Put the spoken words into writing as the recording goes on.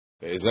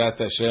Be'ezrat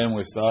Hashem,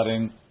 we're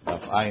starting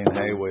Daf Ayin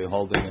Hey. We're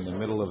holding in the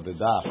middle of the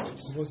daf.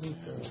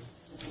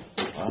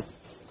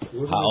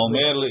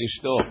 Ha'omer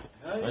le'ishto.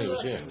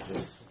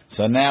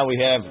 So now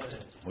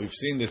we've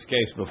seen this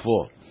case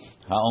before.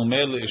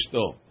 Ha'omer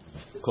le'ishto.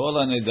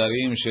 Kol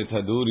ha'nedarim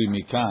shetaduri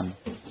mikan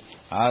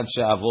ad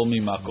she'avo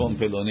mimakom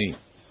peloni.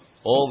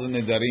 All the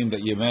nedarim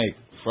that you make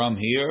from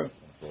here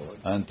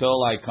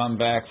until I come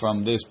back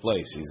from this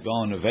place. He's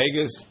going to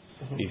Vegas.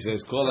 He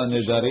says, Kol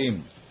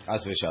ha'nedarim.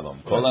 As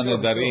v'shalom. Kol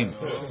ha'nedarim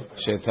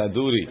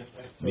shetaduri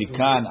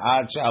mikan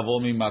ad she'avo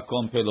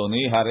mimakom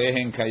peloni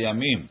harehen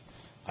kayamim.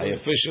 I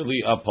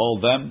officially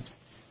uphold them.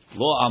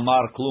 Lo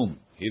amar klum.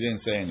 He didn't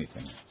say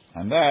anything.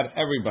 And that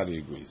everybody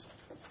agrees.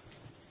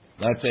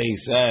 Let's say he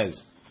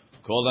says,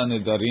 Kol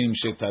ha'nedarim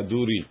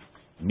shetaduri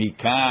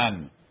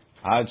mikan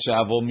ad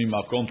she'avo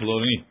mimakom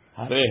peloni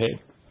harehen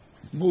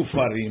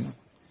mufarim.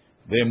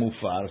 They're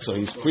mufar. So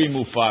he's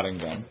pre-mufaring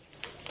them.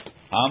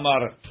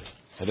 Amar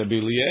Rabbi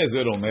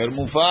Eliezer Omer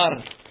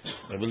Mufar.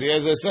 Rabbi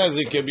Eliezer says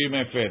he can be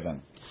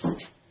mefedan.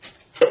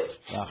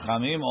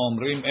 Chachamim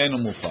Omrim Enu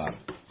Mufar.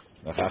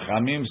 The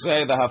Chachamim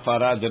say the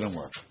hafara didn't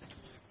work.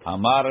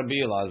 Amar Rabbi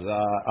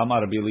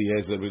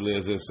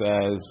Eliezer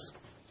says,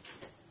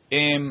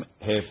 Im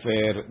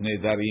hefer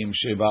nedarim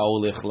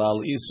sheba'u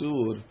lechlal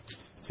isur.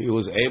 If he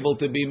was able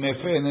to be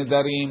mefer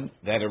nedarim,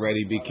 that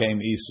already became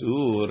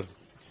isur.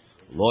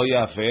 Lo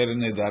yafer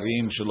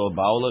nedarim shelo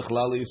ba'u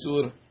lechlal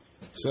isur.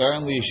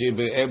 Certainly, you should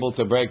be able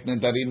to break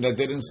nedarim that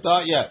didn't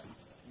start yet.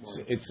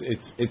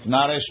 It's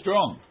not as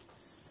strong.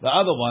 The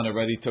other one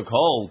already took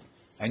hold,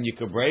 and you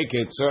could break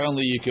it.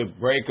 Certainly, you could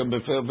break them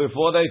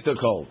before they took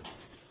hold.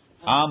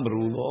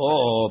 Amru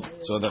lo.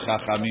 So the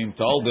Chachamim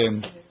told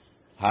him,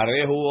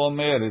 Harehu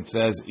Omer. It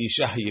says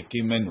Isha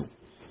Yekimenu,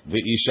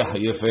 veIsha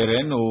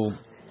Yeferenu.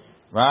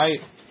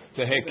 Right?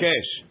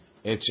 Tehekesh.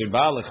 Et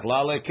sheba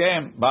lechlal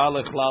ekem, ba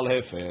lechlal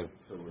hefer.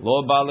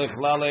 Lo ba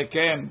lechlal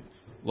ekem.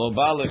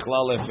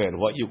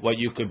 What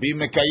you could be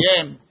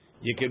mekayem,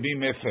 you could be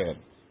mefer.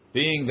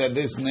 Being that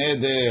this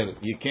neder,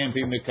 you can't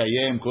be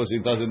mekayem because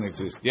it doesn't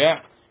exist.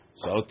 Yeah?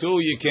 So too,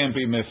 you can't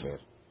be mefer.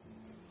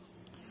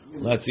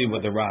 Let's see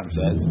what the Ran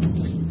says.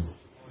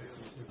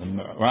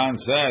 The Ran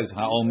says,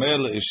 Ha'omer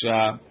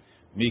le'isha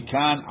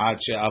mikan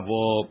ad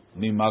she'avo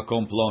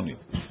mimakom ploni.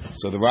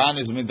 So the Ran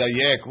is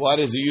medayek. Why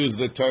does he use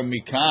the term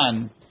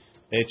mikan?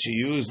 That she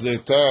used the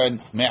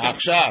term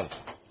me'achshav.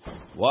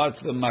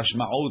 What's the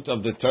mashma'ut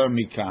of the term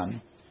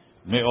mikan?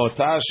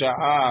 Me'ota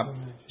sha'a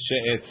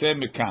she'etze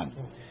mikan.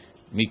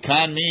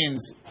 Mikan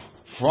means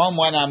from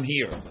when I'm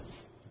here.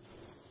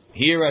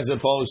 Here as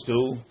opposed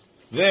to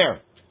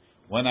there.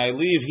 When I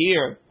leave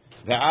here,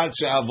 ve'ad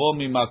she'avo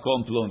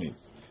mimakom ploni.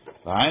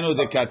 V'hainu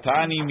de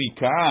katani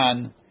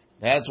mikan.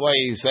 That's why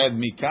he said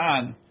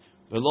mikan.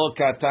 V'lo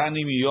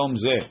katani miyom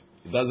zeh.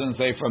 It doesn't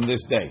say from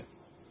this day.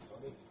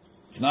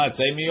 No, it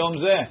say miyom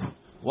zeh.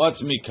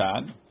 What's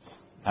mikan?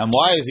 And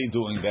why is he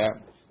doing that?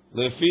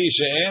 Lefi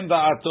she'en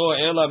da'ato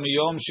ela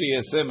miyom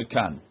she'yeseh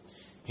mikan.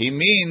 He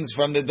means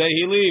from the day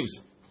he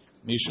leaves.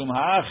 Mishum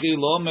ha'achi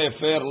lo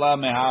mefer la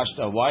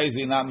mehashta. Why is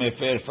he not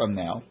mefer from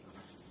now?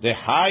 The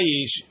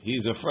hayish,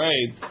 he's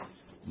afraid.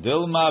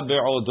 Dilma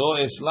be'odo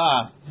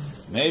esla.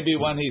 Maybe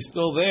when he's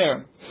still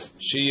there,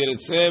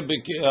 she'yitzeh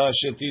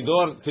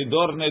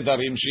tidor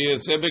nedarim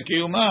she'yitzeh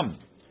bekiyumam.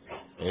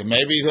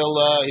 Maybe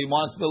he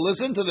wants to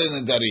listen to the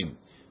nedarim.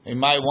 He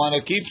might want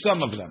to keep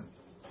some of them.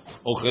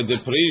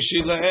 It's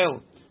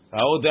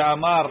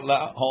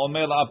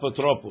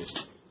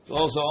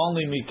also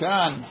only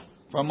mikan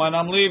from when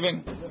I'm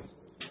leaving.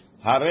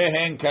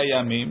 Harehen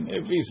kayamim.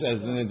 If he says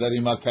the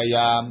nedarim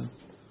kayam,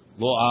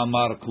 lo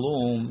amar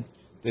klum.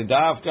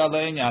 Tedavka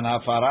le'inyan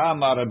hafara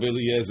amar Rabbi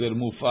Eliezer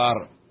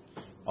mufar.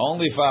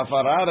 Only for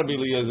hafara Rabbi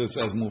Eliezer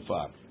says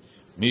mufar.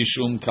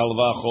 Mishum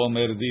kalva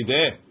chomer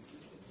dideh.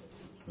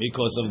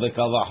 Because of the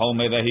kalva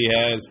chomer that he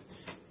has,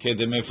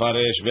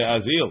 kedemefaresh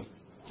ve'azil.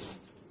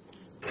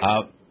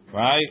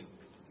 Right?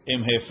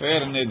 Im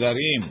hefer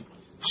nedarim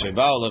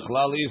sheba'u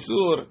lechlal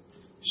isur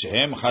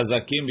shehem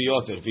chazakim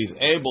biyoter. If he's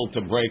able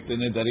to break the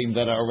nedarim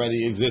that are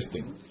already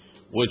existing,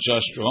 which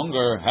are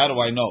stronger, how do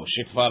I know?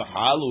 Shekvar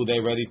halu, they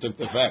already took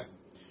the fact.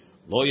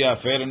 Lo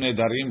yafer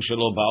nedarim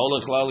shelo ba'u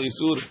lechlal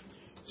isur.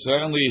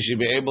 Certainly, you should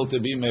be able to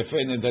be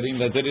mefer nedarim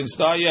that didn't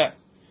start yet.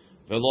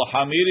 Velo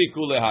hamiri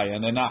kulehai,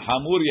 and they're not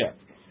hamur yet.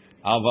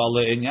 Aval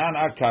le'inyan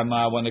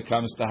akama, when it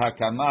comes to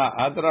hakama,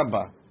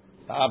 adraba,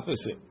 the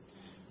opposite.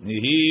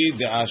 Nihi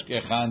de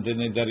ashkechan de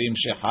nedarim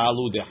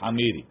shehalu de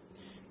hamiri.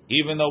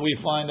 Even though we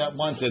find that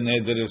once a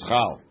neder is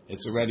chal,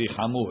 it's already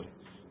chamur.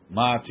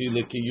 Ma'ati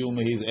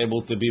lekiyum, he's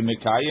able to be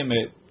mekayim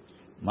it.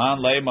 Man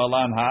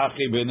leimalan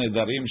ha'achi be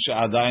nedarim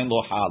she'adayin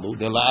lo halu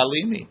de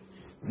la'alimi.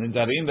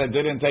 Nedarim that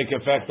didn't take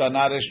effect are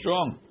not as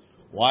strong.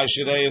 Why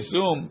should I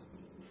assume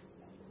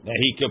that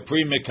he could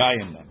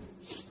pre-mekayim them?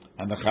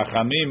 And the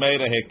chachamim made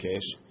a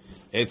hekesh.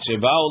 Et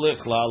sheba'u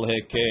lechlal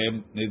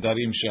hekem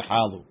nedarim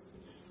shehalu.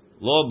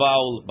 Lo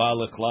ba'u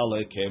lechlal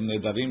ekem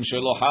nedarim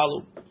shelo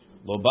halu.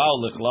 Lo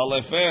ba'u lechlal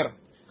efer.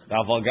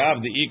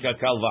 Davagav the ika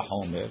kal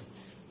vachomer.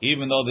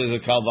 even though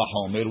there's a kal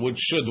vachomer, which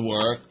should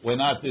work. We're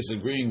not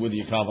disagreeing with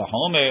your kal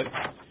vachomer.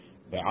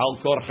 Be'al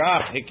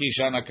korchach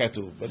hikishana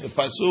katuv. But the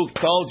pasuk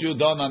told you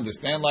don't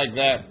understand like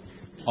that.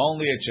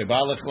 Only at sheba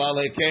lechlal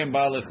hekem,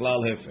 ba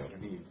lechlal hefer.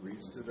 And he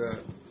agrees to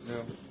that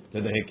now?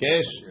 To the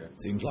hekesh? Yeah.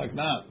 Seems like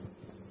not.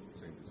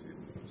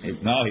 Saying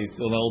No, he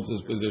still holds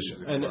his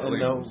position. And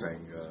now,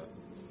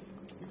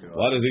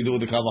 What does he do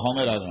with the kal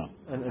vachomer? I don't know.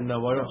 and now,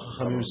 why don't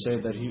Chachamim say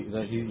that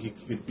he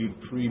could be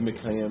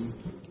pre-Mekayim?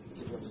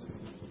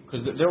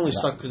 Because they're only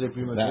stuck because they're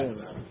pre-Mekayim.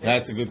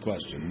 That's a good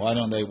question. Why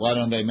don't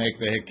they make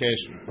the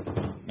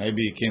hekesh?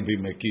 Maybe it can't be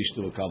mekish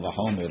to a kal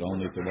vachomer,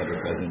 only to what it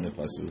says in the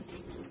pasuk.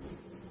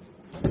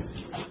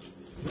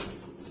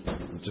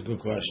 It's a good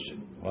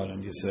question. Why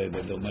don't you say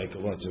that they'll make a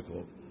what's it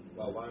called?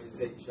 Well, why don't you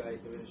say Yishai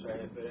Tevin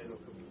Yishai Ferenu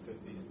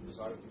could be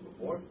decided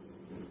before?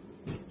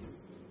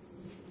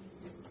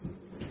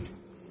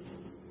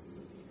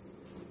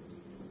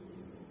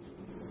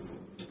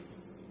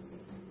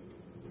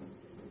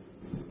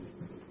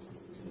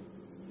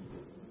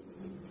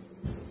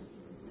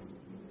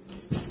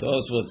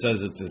 Tosfot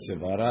says it's a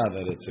sevara,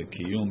 that it's a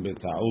kiyum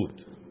beta'ut.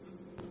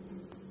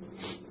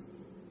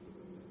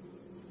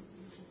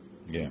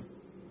 Yeah.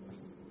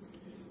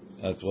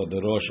 That's what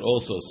the Rosh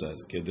also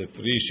says.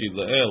 Kedefrishi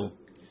le'el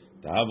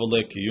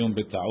ta'avale kiyum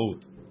beta'ut.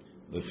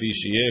 Lefi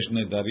sheyesh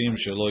nedarim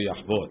shelo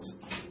yachbotz.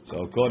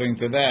 So according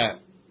to that,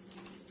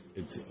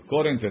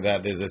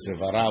 there's a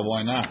sevara.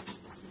 Why not?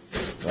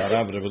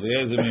 V'arav Rebbe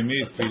Eliezer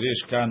Mimis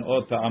pirish kan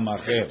ot ta'am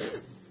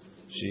acher.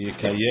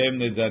 שיקיים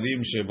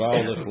נדרים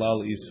שבאו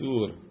לכלל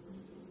איסור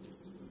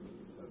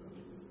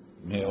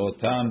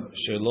מאותם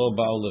שלא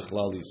באו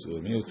לכלל איסור.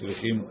 מי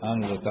צריכים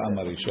אנו לטעם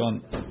הראשון?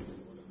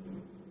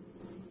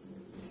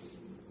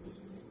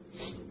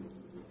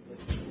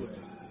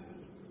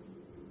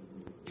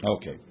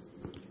 Okay.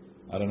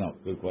 I don't know.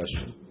 Good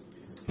question.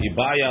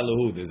 Ibaya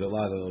lehu. There's a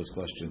lot of those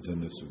questions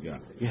in this sugya.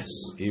 Yes.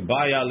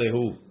 Ibaya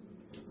lehu.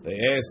 They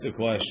asked the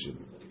question.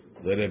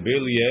 The Rebbe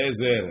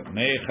Eliezer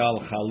meichal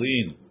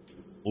chalin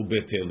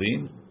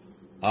ubetelin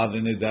are the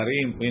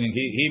nedarim, meaning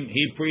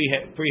he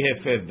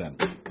pre-hefed them,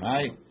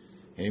 right?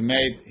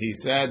 He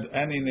said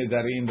any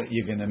nedarim that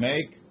you're gonna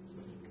make,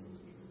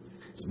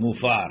 it's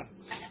mufar.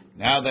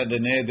 Now that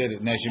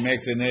she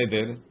makes a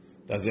neder,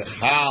 does it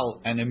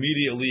chal and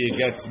immediately it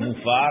gets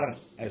mufar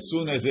as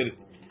soon as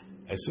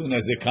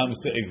it comes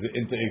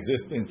into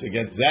existence, it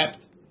gets zapped,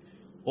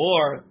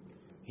 or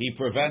he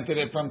prevented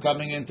it from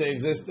coming into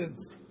existence?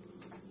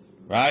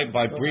 Right?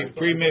 By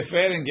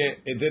pre-mefering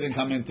it didn't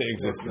come into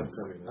existence.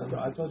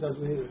 I thought that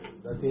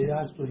he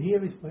has to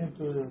hear it for him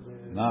to...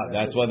 No,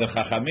 that's what the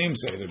Chachamim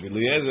say. The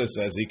Eliezer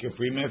says he could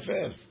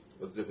pre-mefer.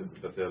 What's the difference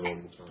between Batel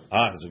and Musar?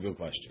 That's a good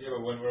question. Yeah,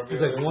 but when Rabbi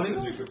It's like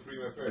morning? says you could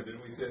pre-mefer,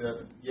 didn't we say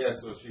that? Yeah,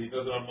 so he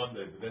does it on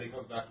Monday, but then he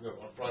comes back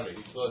on Friday.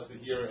 He still has to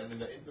hear, and in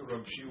the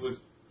interim, she was.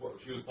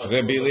 Rabbi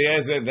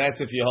Eliezer, that's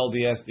if you hold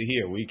he has to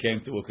hear. We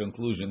came to a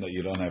conclusion that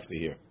you don't have to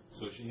hear.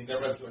 So he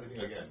never has to do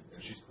anything again,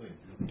 and she's clean.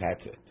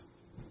 That's it.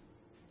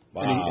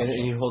 Wow. And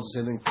he holds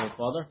the same thing for the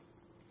father?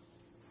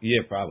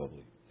 Yeah,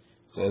 probably.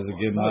 Says the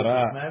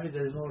Gemara. Maybe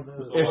there's no...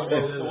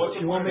 So what's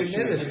the won't point? make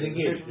neder, the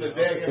day. The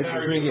day I get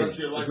married, the rest of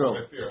your life, girl.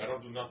 I fear. I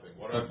don't do nothing.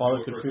 What do I The father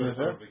do could for a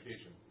pre-mefer?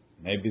 vacation?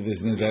 Maybe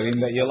there's nedarim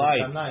that you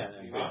like.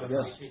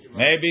 Yes.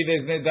 Maybe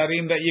there's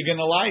nedarim that you're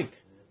gonna like.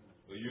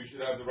 So you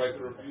should have the right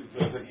to refuse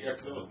to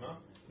EX those,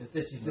 no? I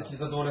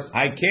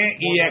I can't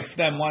EX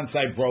them once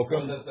I broke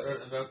them. So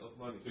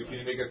can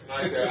you make a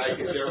nice?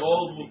 They're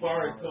all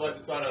mufar until I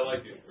decide I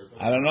like it, or something.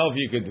 I don't know if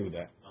you could do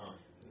that.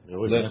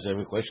 That's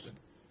every question.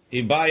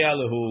 Ibaya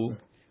lehu,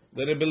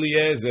 the Rebbe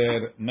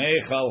Eliezer,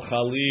 meichal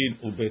chalin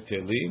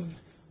ubetelim,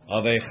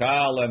 or they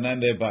chal and then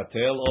they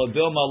batel, or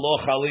dilma lo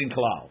chalin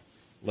klal.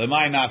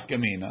 Lemay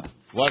nafkamina.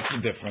 What's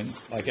the difference?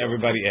 Like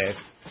everybody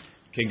asked.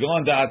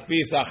 Kegon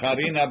da'atfis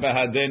acharina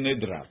behadeh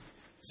nidra.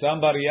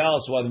 Somebody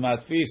else was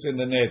matfis in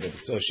the neder.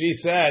 So she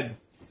said,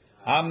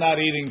 I'm not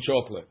eating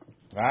chocolate.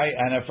 Right?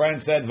 And a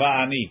friend said,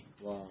 va'ani.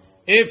 Wow.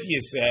 If you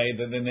say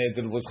that the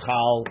neder was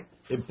chal,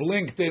 it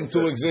blinked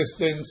into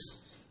existence,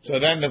 so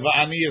then the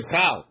va'ani is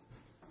chal.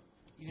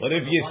 But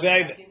if you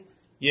say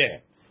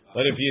that,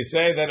 but if you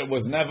say that it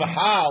was never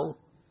hal,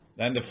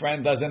 then the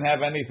friend doesn't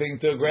have anything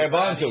to grab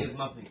onto.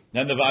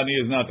 Then the va'ani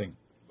is nothing.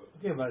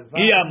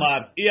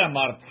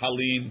 Iyamart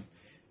halin.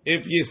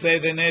 If you say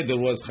the neder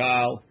was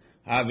chal,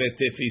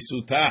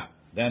 havetifisuta,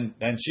 then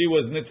she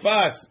was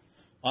nitfas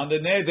on the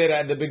neder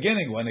at the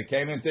beginning when it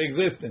came into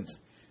existence.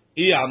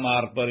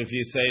 Iyamart, but if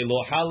you say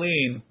lo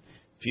halin,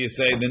 if you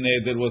say the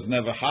neder was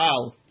never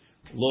hal,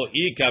 lo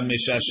ika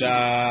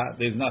mishasha,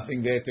 there's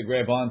nothing there to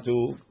grab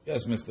onto.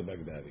 Yes, Mr.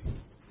 Baghdadi.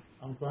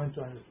 I'm trying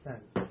to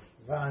understand.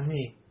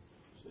 Va'ani,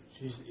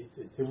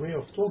 it's a way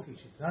of talking.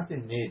 She's not a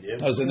neder.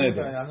 No, it's a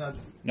neder. I'm not.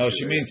 No,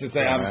 she means to say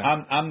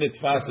I'm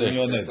nitfas in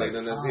your neder.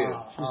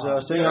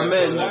 She's saying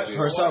amen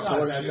herself. So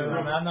what is she?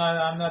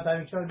 I'm not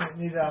having children.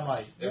 Neither am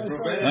I.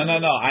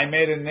 No. I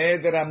made a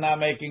neder. I'm not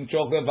making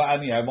chocolate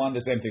va'ani. I want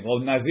the same thing. Oh,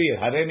 Nazir.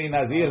 Hareni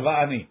Nazir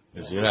va'ani.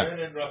 Reuben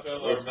and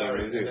Rachel are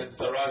married, and then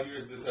Sarah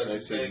hears this as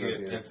she's saying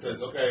it and says,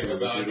 "Okay,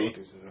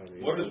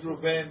 va'ani." What does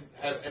Reuben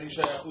have any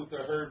shayachut to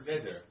her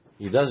neder?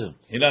 He doesn't.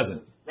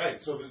 Right.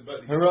 So,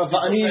 but Her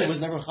va'ani was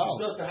never chal.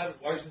 She still has to have.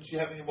 Why isn't she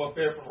having a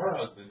affair from her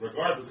husband,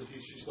 regardless if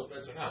she's still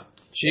or not?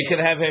 She could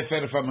have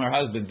hefer from her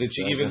husband. Did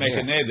she even make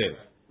a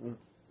neder?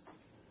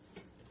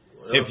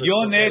 If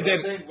your neder,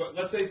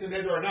 let's say it's a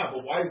neder or not,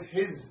 but why is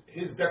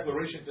his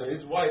declaration to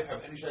his wife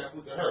have any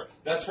shayachut to her?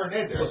 That's her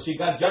neder. Well, she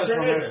got That's judged her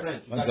from her neder.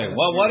 friend. one second.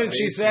 What did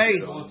she say?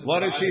 What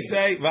did she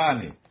say?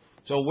 Vani.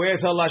 So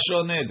where's her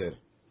lashon neder?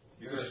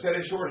 Because she said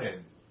in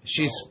shorthand.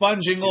 She's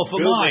sponging off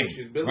of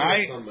mine,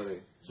 right?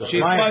 So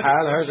She's my sponging.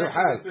 hal, hers are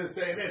hal. She didn't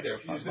say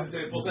neder. She just didn't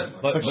say full sentence.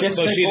 But so she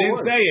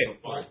didn't say it.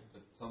 Fine.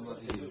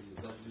 Somebody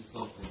does do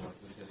something.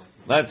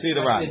 Let's see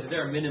the right. Is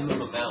there a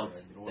minimum amount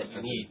that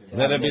you need?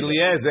 Let Rabbi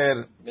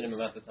Eliezer, Minimum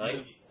amount of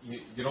time?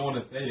 You don't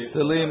want to say it.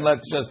 Salim,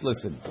 let's just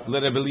listen.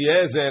 Let Rabbi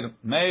Eliezer,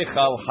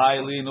 meichal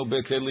chaylin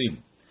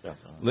ubetelim.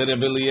 Let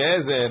Rabbi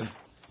Eliezer,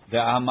 the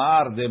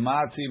amar de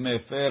matzi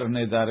mefer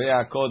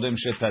nedarea kodem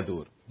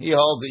shetadur. He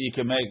holds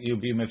that you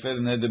be mefer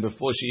neder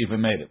before she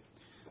even made it.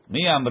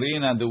 Mi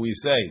amrina, do we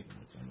say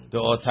the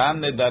otam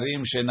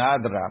nedarim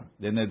shenadra,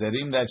 the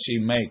nedarim that she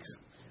makes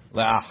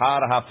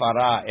le'achar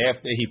hafara,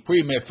 after he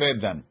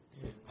pre-meferred them,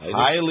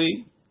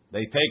 highly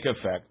they take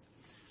effect.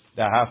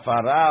 The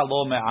hafara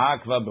lo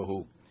me'akva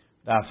behu.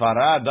 The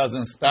hafara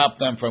doesn't stop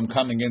them from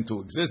coming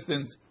into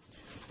existence.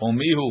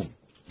 Umihu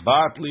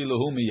batli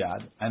lehu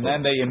miyad, and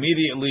then they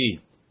immediately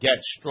get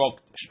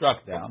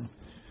struck down.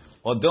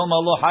 Or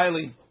dilma lo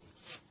highly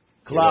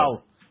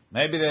klal.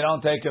 Maybe they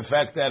don't take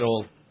effect at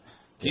all.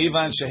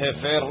 Kivan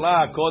shehefer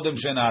la kodem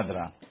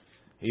shenadra.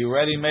 He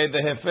already made the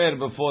hefer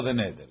before the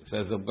neder.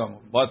 Says,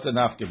 what's the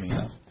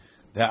nafkamina?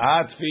 The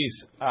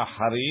atfis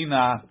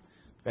aharina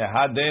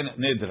behaden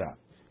nidra.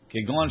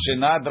 Kigon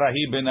shenadra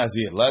hi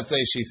benazir. Let's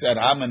say she said,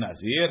 I'm a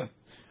nazir.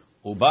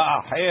 Uba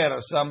aher,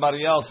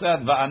 somebody else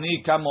said,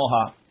 va'ani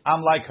kamoha.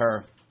 I'm like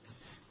her.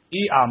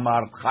 I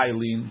amart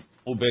chaylin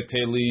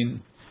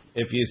ubetelin.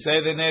 If you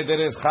say the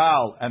neder is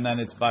chal and then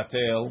it's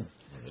batel,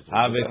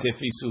 have it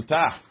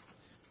tifisutah.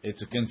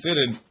 It's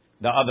considered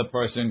the other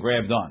person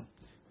grabbed on.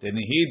 Then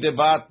he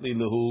debat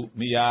liluhu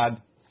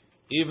miyad,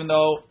 even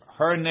though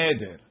her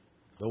neder,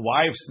 the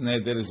wife's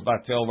neder, is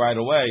batel right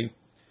away.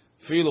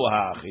 Filu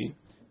hachi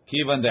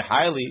kivan de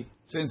highly,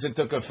 since it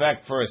took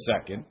effect for a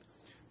second.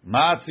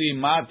 Matzi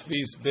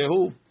matfis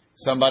behu,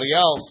 somebody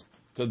else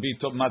could be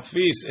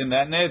matfis in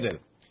that neder.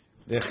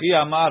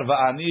 Dechi amar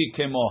va'ani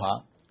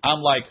kemoha, I'm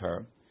like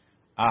her.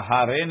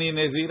 Ahareni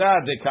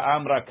nezira de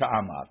ka'amra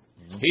ka'amar.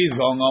 He's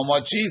going on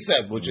what she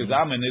said, which is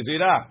I'm a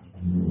nezira.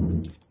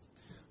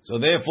 So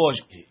therefore,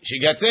 she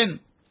gets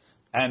in,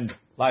 and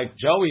like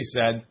Joey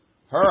said,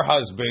 her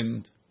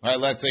husband. Right,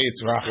 let's say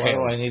it's Rachel. Why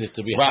do I need it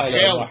to be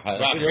Rachel?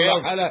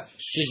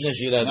 She's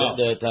Nazira,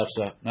 the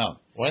tafsa. No.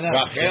 Why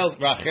not?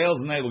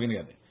 Rachel's neder, we're going to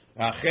get it.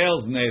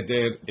 Rachel's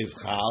neder is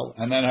chal,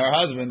 and then her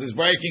husband is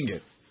breaking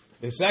it.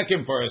 The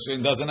second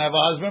person doesn't have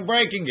a husband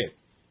breaking it.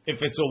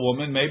 If it's a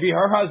woman, maybe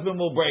her husband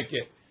will break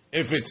it.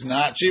 If it's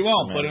not, she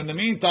won't. Right. But in the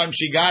meantime,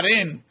 she got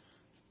in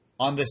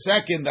on the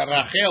second that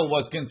Rachel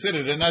was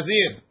considered a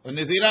Nazir, a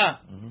Nazirah.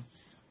 Mm-hmm.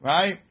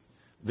 Right?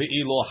 The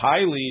Ilo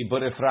highly,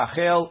 but if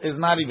Rachel is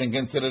not even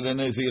considered a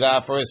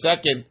Nazirah for a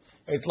second,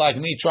 it's like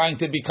me trying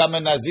to become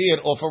a Nazir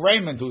or for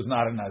Raymond who's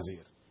not a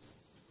Nazir.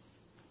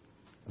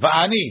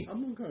 Va'ani.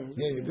 I'm okay.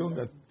 Yeah, you're doing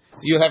good.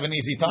 So you have an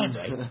easy time,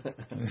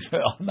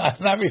 right?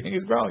 not everything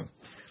is growing.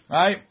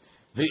 Right?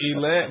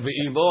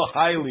 Ve'ilo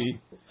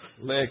highly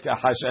leka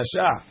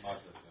hashasha.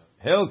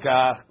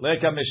 Hilkach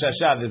leka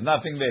mishasha. There's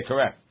nothing there,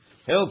 correct.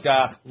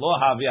 Hilkach lo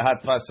havya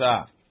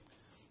hatfasa.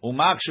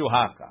 Umakshu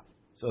haka.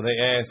 So they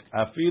ask,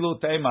 afilu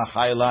tema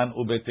chaylan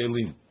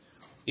ubetelim.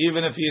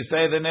 Even if you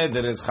say the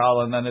neder is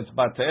chal and then it's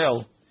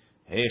batel,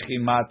 hechi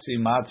matzi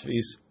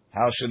matfis.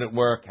 How should it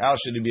work? How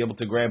should he be able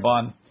to grab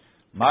on?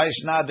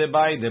 Ma'ishna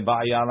debai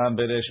debayalan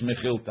beresh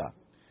mechilta.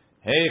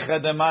 Hecha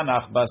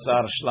demanach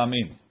basar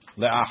shlamim.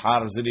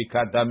 Le'achar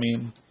zirikat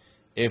damim.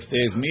 If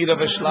there's meat of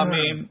a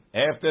shlamim,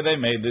 after they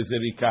made the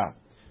zirikah,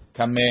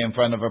 come in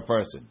front of a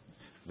person.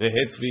 The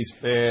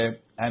hitvis fair,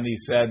 and he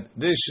said,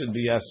 this should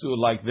be asur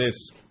like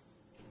this.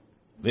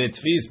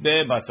 V'tfis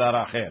be basar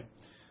acher.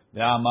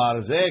 The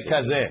amar ze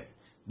kaze.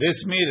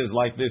 This meat is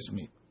like this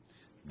meat.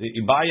 The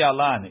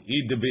ibayalan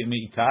id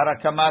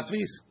mi'ikara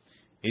kamatvis.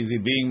 Is he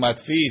being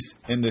matfis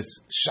in this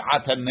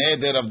sha'at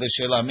neder of the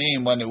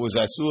shelamim when it was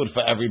asur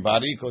for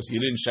everybody because you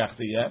didn't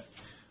shachti yet?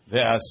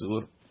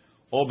 Ve'asur.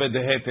 Or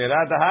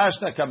bedehetera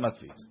dahashta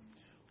kamatfis.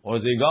 Or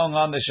is he going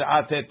on the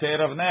sha'at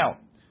heter of now?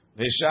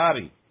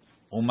 Ve'shari.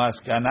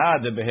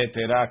 Umaskana de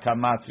behetera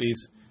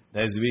kamatfis.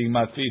 There's being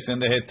matfis in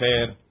the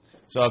heter.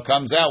 So it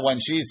comes out when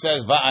she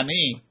says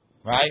va'ani,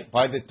 right?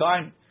 By the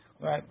time,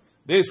 right?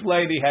 This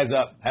lady has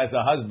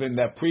a husband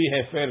that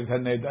pre-heferet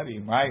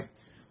hanedarim, right?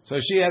 So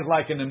she has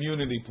like an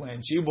immunity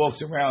plan. She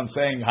walks around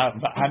saying,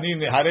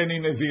 "Hareni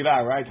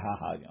nezira," right?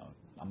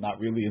 I'm not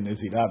really a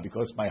nezira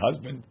because my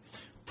husband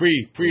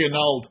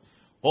pre-annulled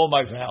all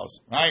my vows,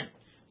 right?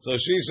 So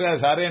she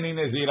says, "Hareni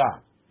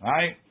nezira,"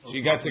 right?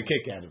 She gets a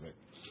kick out of it,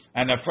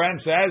 and her friend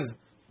says,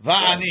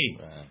 "Va'ani,"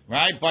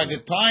 right? By the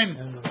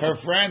time her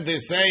friend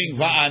is saying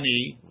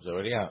 "Va'ani," It's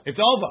already out. it's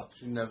over.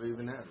 She never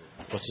even had it.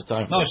 What's the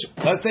time? No,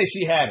 let's say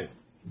she had it.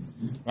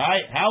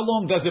 Right? How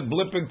long does it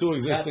blip into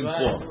existence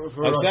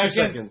for? A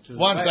second?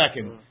 1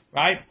 second.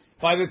 Right?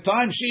 By the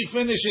time she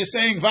finishes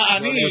saying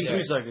Va'ani,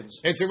 3 seconds.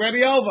 it's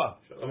already over.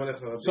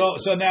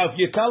 So now if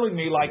you're telling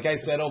me, like I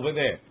said over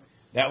there,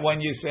 that when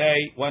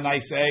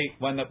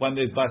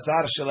there's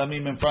Basar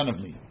Shalamim in front of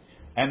me,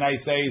 and I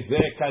say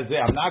Zeh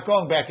Kazeh, I'm not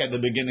going back at the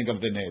beginning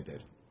of the Neder.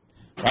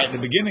 Right? At the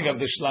beginning of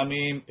the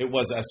Shlamim, it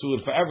was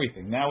Asur for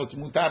everything. Now it's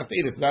Mutar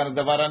Tir, it's not a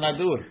Davar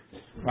Nadur.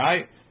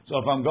 Right? So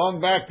if I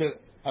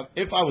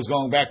was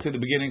going back to the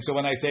beginning, so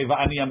when I say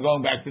Va'ani, I'm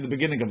going back to the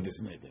beginning of this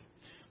Neder.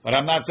 But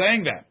I'm not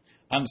saying that.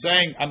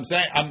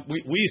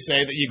 We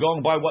say that you're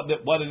going by what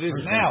it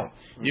is now.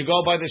 You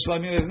go by the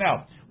Shlamim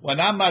now. When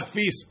I'm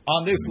matfis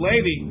on this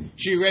lady,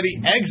 she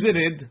already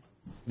exited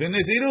the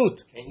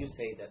Nezirut. Can you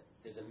say that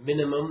there's a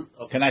minimum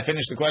of Can I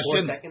finish the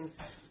question? 4 seconds?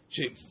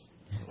 She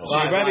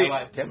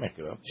Why? Can't make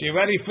it up. She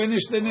already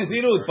finished the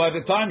Nezirut. By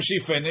the time she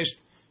finished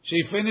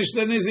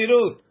the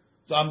Nezirut.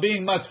 So I'm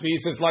being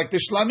matfis. It's like the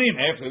Shlamim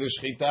after the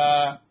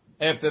Shchita,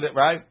 after the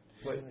right.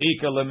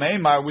 Ika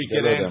lemeimar, we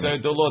can answer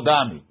the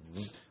Lodami.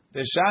 The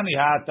Shani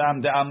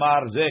hatam de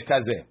amar ze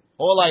kaze.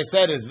 All I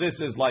said is this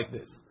is like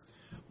this.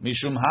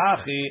 Mishum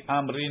hachi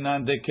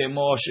amrinan de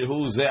kemo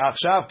shehu ze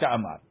achshav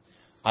ka'amar.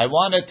 I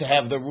wanted to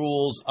have the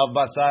rules of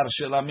basar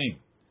shelamim.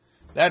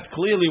 That's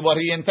clearly what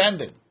he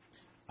intended.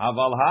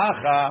 Aval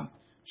hacha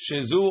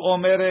shezu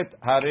omeret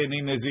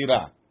hareni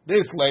nezira.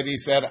 This lady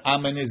said,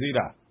 I'm a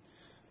nezira.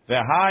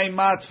 V'hai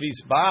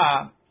matfis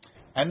ba.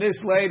 And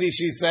this lady,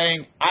 she's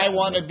saying, I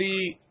want to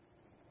be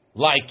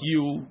like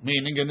you,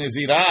 meaning a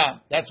Nizirah.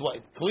 That's what,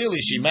 clearly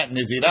she meant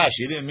Nizirah.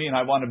 She didn't mean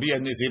I want to be a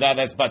Nizirah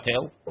that's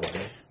Batel.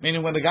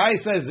 Meaning when the guy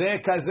says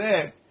Zeh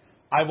Kazeh,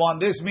 I want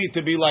this meat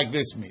to be like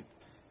this meat.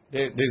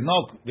 The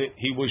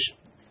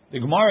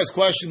Gemara's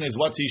question is,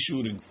 what's he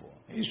shooting for?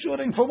 He's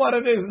shooting for what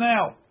it is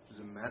now. Does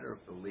it matter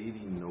if the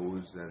lady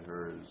knows that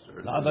hers...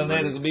 The other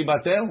lady to be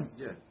Batel?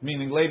 Yeah.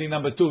 Meaning lady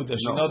number 2. Does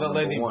she know that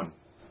lady? One.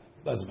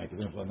 Doesn't make a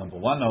difference what number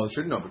 1 knows.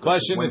 Should know. The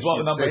question is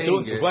what number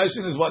 2. The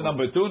question is what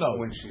number 2 knows.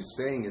 When she's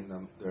saying it,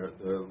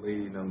 the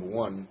lady number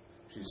 1,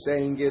 she's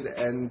saying it,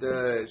 and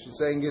she's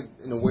saying it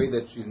in a way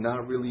that she's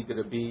not really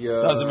going to be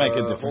doesn't make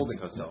a difference. Holding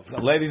herself.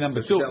 The lady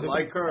number 2.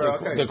 Like her.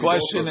 Okay.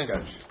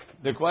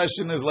 The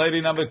question is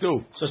lady number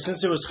 2. So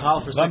since it was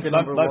hal for second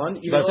number 1,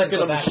 even second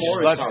number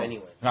 4 is hal.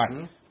 Anyway.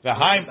 Right. The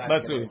Haim.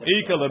 Let's do.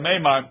 Ika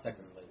lemeimar.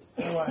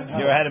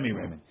 You're ahead of me,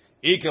 Raymond.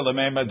 This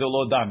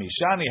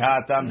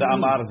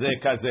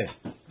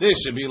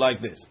should be like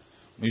this.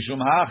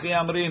 Mishum hachi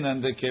amrin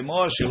and the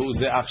kemo shehu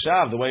ze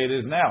achshav, the way it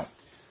is now.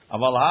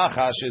 Aval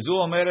hacha shezu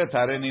omeret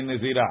hareni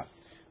nezira.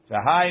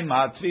 V'hai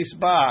matfis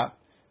ba,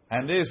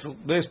 and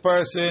this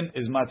person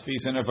is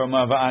matfis in her from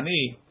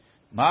va'ani.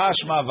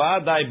 Mashma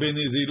v'adai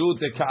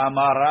b'nezirut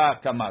ka'amara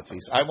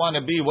kamatfis. I want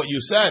to be what you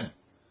said,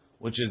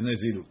 which is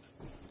nezirut.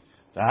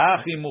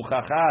 V'hachi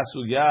muchacha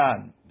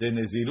sugyan de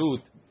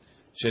nezirut.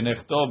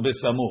 Shenechtov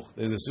besamuch.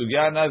 There's a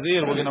sugya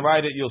nazir. We're going to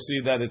write it. You'll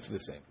see that it's the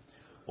same.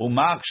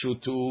 Umakshu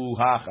tu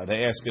hacha.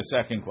 They ask a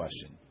second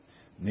question.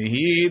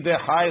 Nihi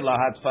dehayla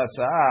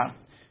hatfasa.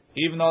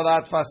 Even though the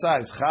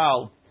hatfasa is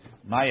chal,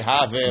 my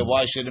have.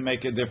 Why should it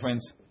make a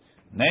difference?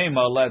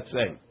 Nema, let's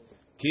say,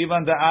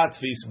 kivan de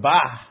atfis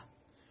bah.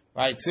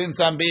 Right.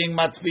 Since I'm being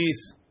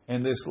matfis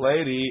in this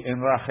lady in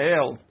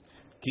Rachel,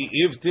 ki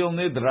ivtil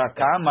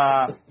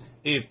nidrakama.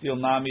 Iftil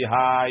nami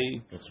hai.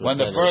 When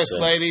the first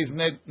lady's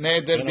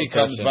neder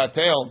becomes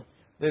batel,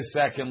 this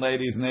second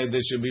lady's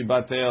neder should be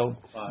batel.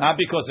 Not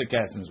because of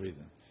Kassim's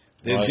reason.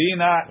 The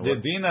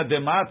dina de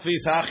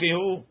matfis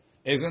hachihu.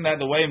 Isn't that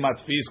the way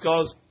matfis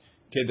goes?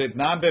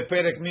 Kedetnam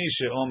beperek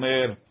mishe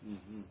omer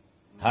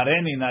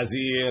hareni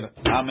nazir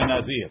ame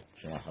nazir.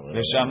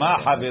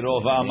 V'shama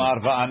haviro v'amar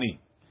va'ani.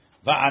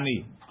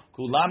 Va'ani.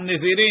 Kulam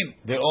nazirin.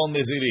 They're all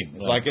nazirin.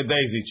 It's like a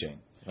daisy chain.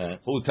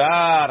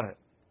 Hutar.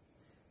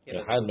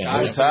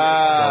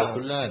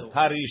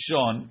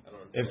 Harishon.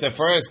 If the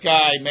first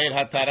guy made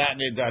hatarat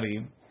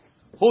nedarim,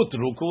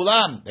 hutru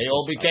kulam. They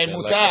all became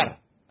mutar.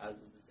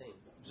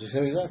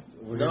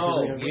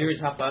 No, here's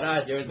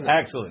haparat. There's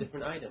a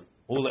different item.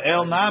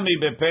 Ul'el nami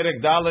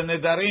beperek dal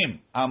nedarim.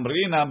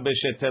 Amrinam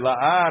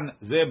beshetelaan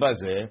ze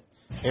baze.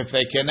 If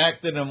they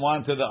connected them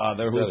one to the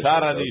other,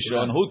 hutar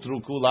harishon,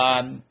 hutru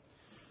kulan.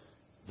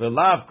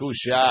 V'lav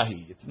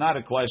kushahi. It's not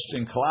a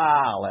question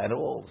klal at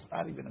all. It's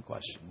not even a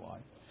question. Why?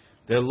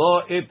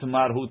 Lo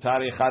itmar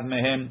hutar echad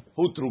mehem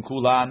hutru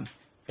kulan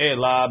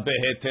ela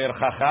beheter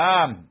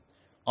chacham.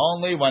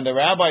 Only when the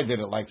rabbi did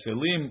it, like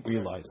Selim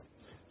realized.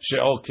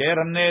 She'oker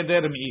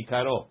neder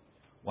mi'ikaro.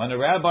 When a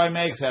rabbi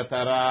makes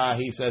hatara,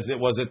 he says it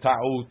was a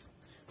ta'ut,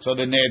 so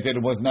the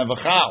neder was never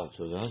chal.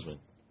 So the husband.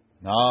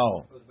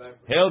 No.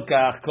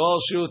 Hilkach kol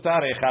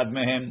shutar echad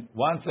mehem.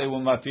 Once they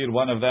will matir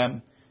one of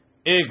them,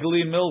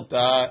 igli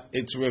milta,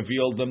 it's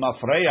revealed the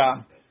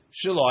mafreya.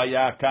 Shelo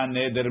haya kan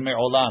neder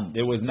me'olam.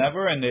 There was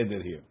never a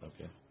neder here.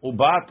 Okay.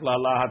 Ubat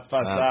la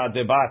hatfasa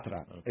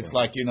debatra. It's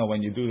like,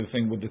 when you do the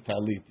thing with the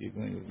talit. You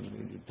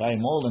tie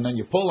them all and then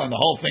you pull and the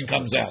whole thing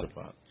comes out.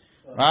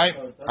 Right?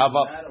 So it doesn't How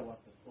about, matter what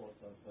the thought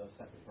of the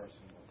second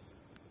person was.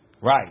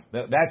 right.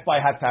 That's by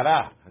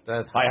hatara.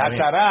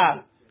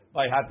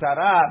 By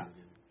hatara,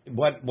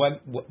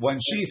 when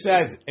she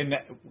says,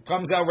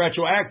 comes out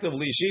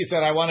retroactively, she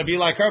said, I want to be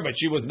like her, but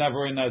she was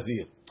never a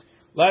Nazir.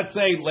 Let's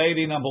say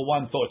lady number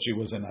one thought she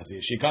was a Nazir.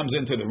 She comes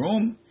into the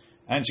room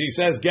and she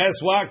says, guess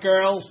what,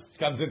 girls? She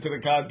comes into the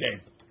card game.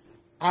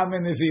 I'm a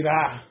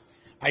Nazirah.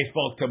 I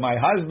spoke to my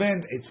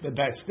husband. It's the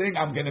best thing.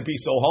 I'm going to be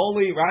so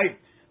holy, right?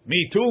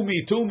 Me too,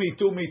 me too, me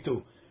too, me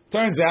too.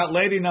 Turns out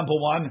lady number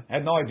one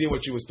had no idea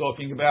what she was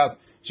talking about.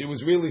 She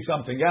was really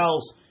something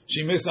else.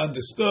 She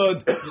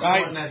misunderstood,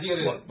 right?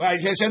 Right?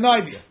 She had no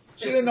idea.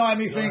 She didn't know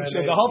anything.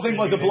 The whole thing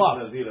was a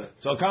bluff.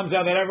 So it comes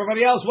out that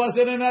everybody else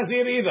wasn't a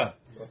Nazir either.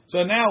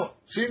 So now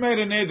she made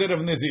a neder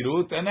of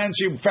Nazirut, and then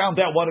she found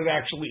out what it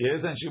actually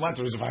is, and she went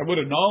to, if I would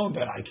have known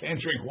that I can't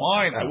drink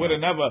wine, I would have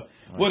never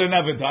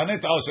done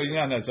it. Oh,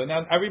 so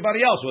now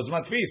everybody else was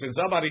matfis, and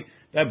somebody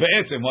that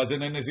be'etzim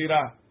wasn't a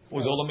Nazirah. It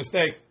was all a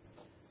mistake.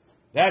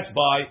 That's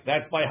by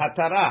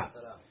hatara,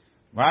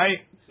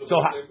 right?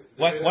 So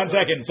one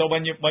second. So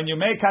when you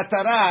make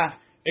hatara,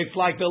 it's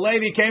like the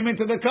lady came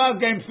into the card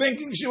game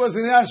thinking she was,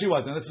 and she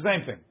wasn't. It's the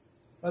same thing.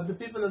 But the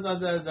people that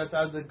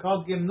are the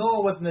card game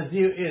know what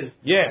Nazir is.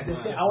 Yeah. They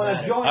say, I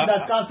want to join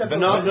that concept. If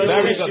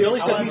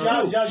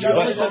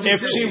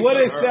she would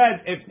have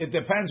said, it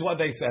depends what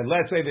they said.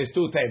 Let's say there's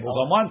two tables.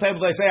 On one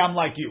table they say I'm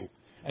like you,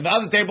 and the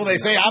other table they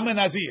say I'm a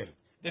Nazir.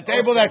 The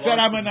table that said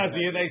I'm a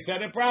Nazir, they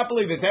said it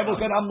properly. The table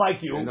said I'm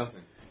like you.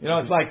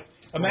 It's like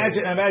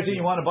imagine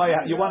you want to buy a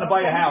house. You want to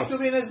buy a house.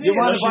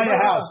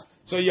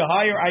 So you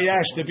hire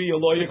Ayash to be your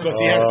lawyer because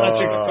he has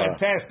such a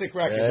fantastic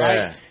record,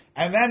 right?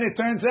 And then it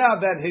turns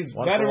out that he's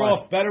better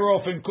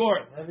off in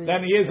court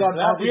than he is on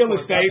real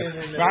estate,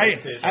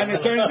 right? And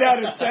it turns out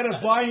instead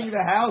of buying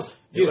the house,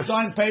 you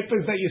signed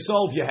papers that you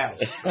sold your house.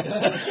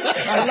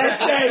 Now,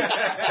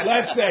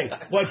 let's say,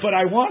 but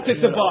I wanted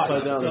to buy.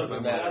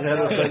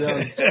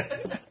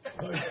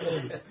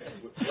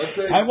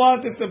 I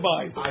wanted to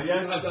buy.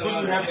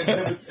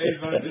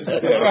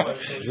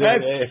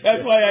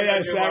 That's why I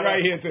sat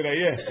right here today.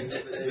 Yeah.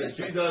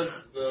 She does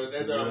the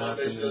neder on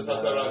Monday. She does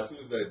hatara on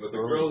Tuesday. But the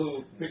girl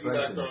who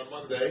piggybacked her on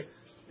Monday,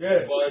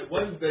 by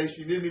Wednesday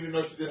she didn't even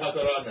know she did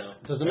hatara now.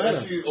 Doesn't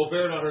matter. She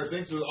overed on her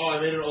thing. She was, I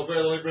made an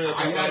over. Let me bring it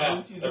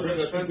hatara. I bring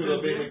that to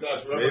the baby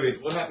dash.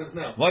 What happens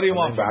now? What do you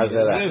want?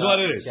 It is what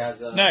it is.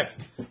 Next,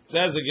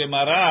 says the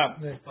Gemara.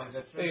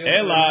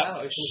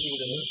 Ela.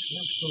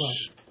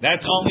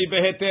 That's only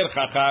beheter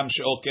chacham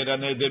she'oker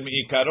neder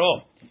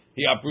mi'ikaro.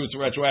 He uproots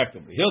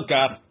retroactively.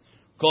 Hilkach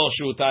kol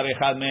shutar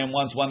echad mehem.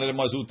 Once one of them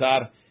was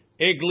utar,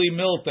 igli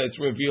milta. It's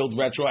revealed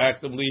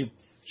retroactively.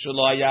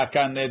 Shelo haya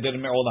kan neder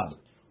me'olam.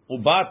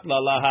 Ubat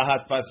la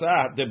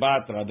hatfasa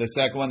debatra. The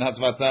second one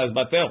hatfasa is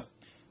batel.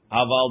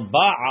 Aval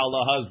ba'al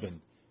the husband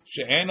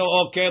she'eno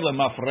oker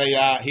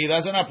lemafreya. He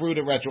doesn't uproot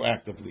it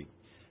retroactively.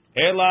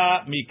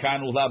 Ela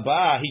mikan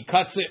ulaba. He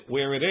cuts it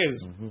where it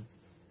is.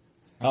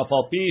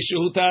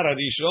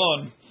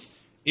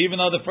 Even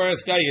though the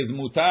first guy is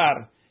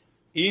mutar,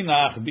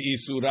 inach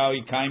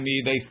bi'isurawi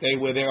kaimi, they stay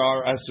where they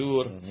are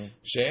asur.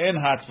 She'en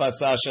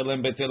hatfasa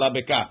shalem betela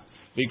bekaf,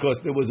 because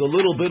there was a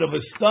little bit of a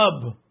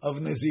stub of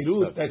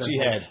nezirut that she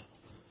had.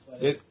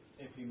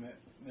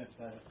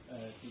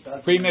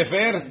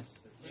 Pre-mefer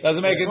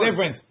doesn't make a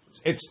difference.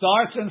 It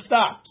starts and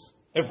stops.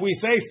 If we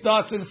say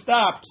starts and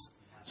stops,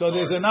 so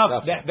there's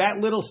enough. That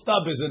little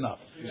stub is enough.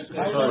 That's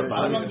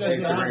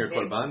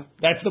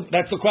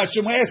the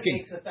question we're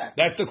asking.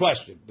 That's the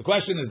question. The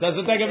question is, does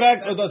it take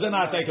effect or does it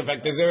not take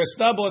effect? Is there a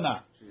stub or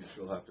not?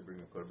 She'll have to bring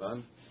a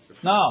korban.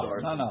 No.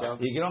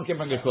 You don't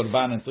bring a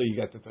korban until you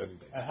get to 30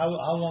 days. How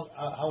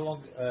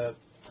long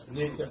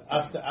later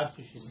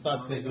after she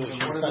starts this?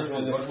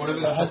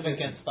 Her husband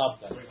can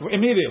stop that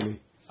immediately.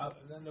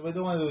 We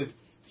don't want to do it.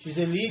 She's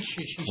a leech.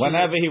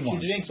 Whenever he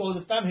wants. She drinks all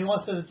the time. He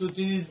wants her to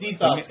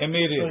detox.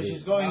 Immediately. So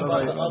she's going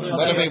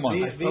whatever he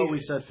wants. I thought we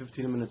said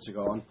 15 minutes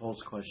ago on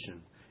Paul's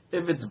question.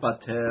 If it's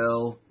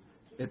batel,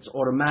 it's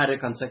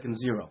automatic on second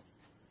zero.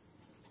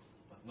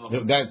 No,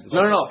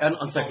 and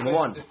on second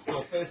one.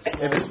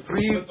 If it's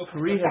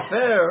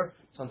pre-hefer,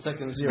 it's on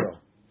second zero.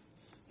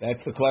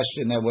 That's the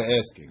question that we're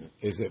asking.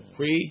 Is it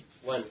pre?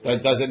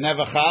 Does it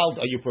never chal?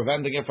 Are you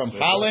preventing it from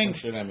chaling?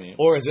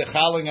 Or is it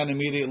chaling and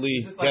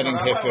immediately getting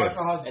hefer?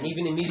 And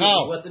even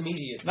immediately, what's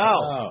immediate?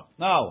 No.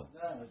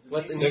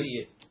 What's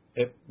immediate?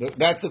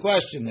 That's the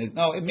question.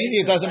 No,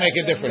 it doesn't make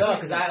a difference. No,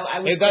 because I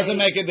would it doesn't say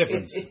make a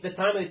difference. It's the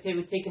time it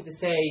would take him to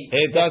say.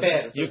 It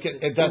doesn't.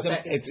 It doesn't.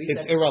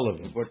 It's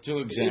irrelevant. For two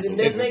examples,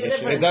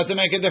 It doesn't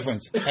make a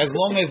difference. As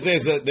long as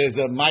there's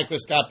a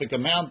microscopic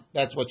amount,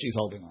 that's what she's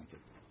holding on to.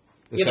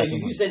 Yeah, but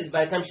you said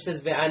by the time she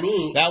says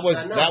ve'ani. That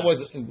was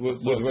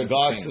with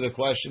regards to the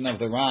question of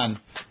the Ran.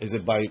 Is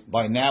it by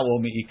now or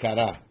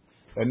mi'ikara?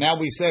 But now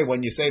we say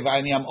when you say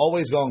ve'ani, I'm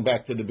always going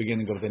back to the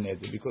beginning of the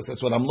neder because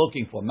that's what I'm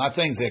looking for. I'm not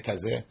saying zeh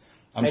kazeh.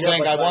 I'm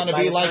saying I want to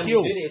be like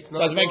you.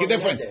 Doesn't make a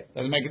difference.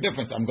 Doesn't make a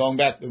difference. I'm going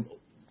back to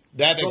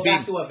that. Go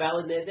back to a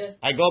valid neder.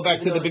 I go back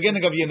to the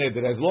beginning of your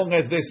neder as long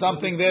as there's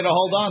something there to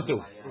hold on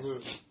to.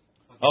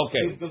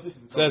 Okay.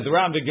 Says the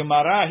Ram, the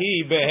Gemara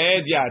hi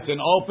behedya. It's an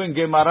open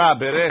Gemara.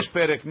 Beresh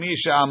perek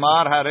misha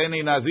amar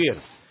hareni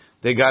nazir.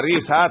 The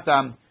garis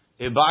hatam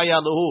ibaya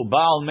luhu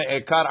baal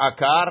me'ekar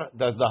akar.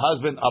 Does the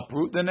husband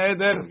uproot the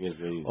neder?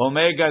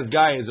 Omegas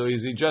gayes, or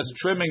is he just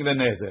trimming the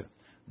neder?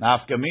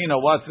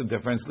 Nafkamina, what's the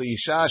difference?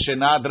 Liisha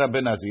shenadra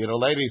ben nazir. A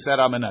lady said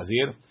I'm a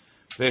nazir.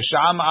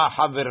 V'shama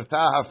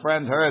havirta, her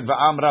friend heard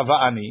va'amra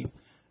va'ani,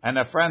 and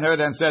a friend heard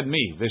and said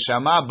me.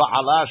 V'shama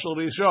ba'ala shel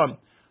rishon.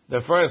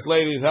 The first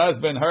lady's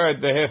husband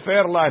heard the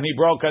heferla and he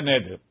broke a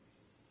neder.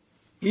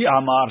 He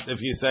amart,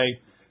 if you say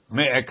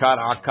me'ekar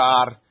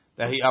akar,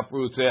 that he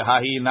uproots it.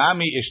 Hahi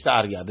nami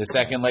ishtarya. The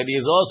second lady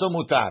is also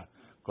mutar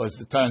because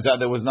it turns out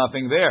there was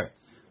nothing there.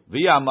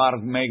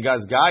 V'amar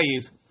megas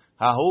gayis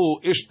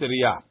hahu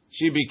ishtarya.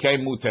 She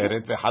became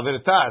muteret.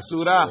 V'havirta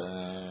asura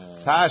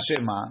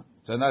tashema.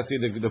 So let's see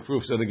the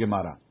proofs of the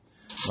Gemara.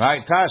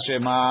 Right?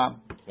 Tashema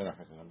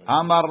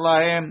amar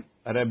lahem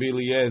Rabbi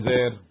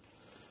Eliezer.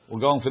 We're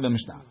going for the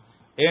Mishnah.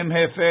 Im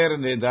hefer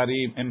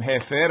nedarim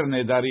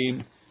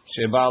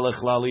sheba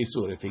lechlal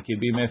isur. If he could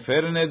be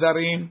mefer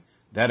nedarim,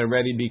 that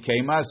already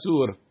became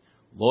asur.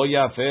 Lo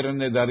yafer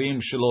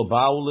nedarim shelo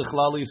ba'u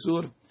lechlal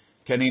isur.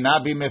 Can he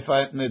not be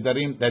mefer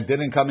nedarim that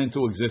didn't come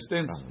into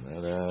existence?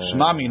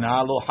 Shma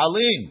mina lo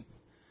halin.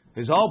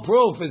 His whole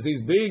proof is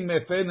he's being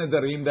mefer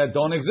nedarim that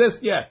don't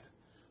exist yet.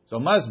 So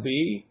must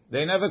be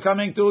they never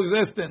coming to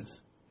existence.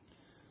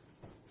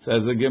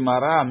 Says the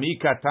Gemara, mi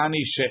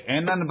katani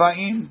she'enan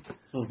ba'im,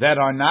 that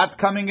are not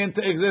coming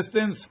into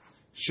existence,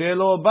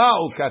 shelo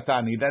ba'u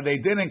katani, that they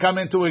didn't come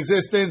into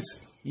existence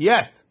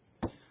yet.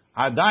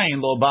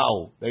 Adayin lo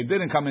ba'u, they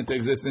didn't come into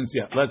existence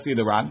yet. Let's see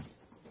the Ran.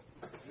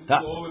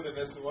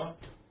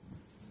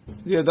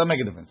 Yeah, it doesn't make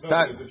a difference. No,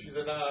 because if she's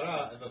a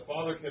na'ara and the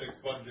father can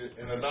expunge it,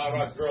 and a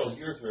na'ara girl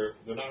hears her,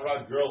 the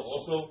na'ara girl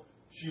also,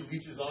 she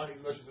leeches on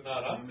even though she's a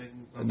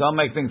na'ara? Don't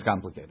make things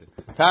complicated.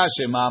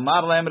 Tashema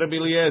amar lahem Rabbi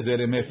Eliezer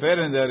mefer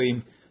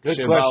nedarim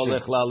sheba'u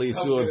lechlal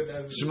isur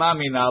shma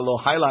mina lo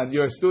haylan.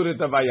 You're a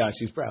student of Ayash.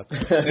 She's proud.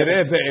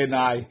 Nere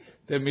be'enai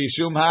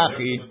temishum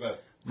hachi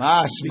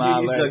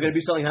mashma le. You're going to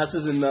be selling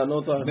houses in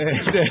no time. Nere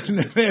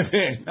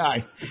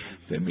be'enai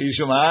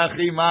temishum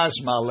hachi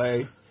mashma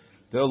le.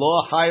 The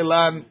lo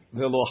haylan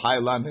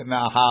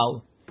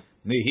nahal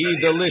nihi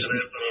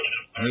delishna.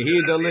 Nihi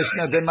the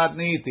lishna de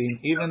matnitin,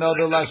 even though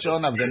the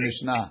lashon of the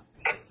Mishnah.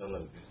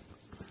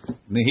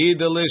 Nihi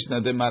the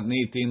lishna de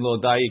matnitin lo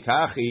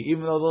daikachi,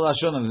 even though the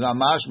lashon of the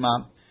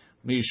Mashma,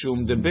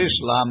 mishum de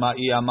bishlama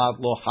iamat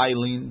lo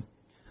hailin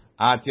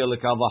atia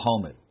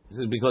lekavahomer. This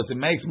is because it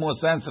makes more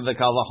sense that the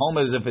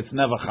kavahomer is if it's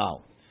never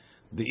chal.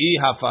 The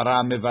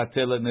hafara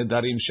mevatelet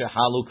nedarim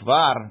shehalu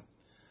kvar.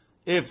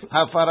 If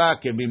hafara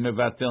can be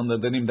mevatel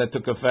nedarim that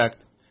took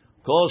effect.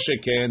 It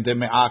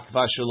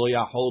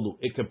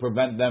could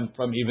prevent them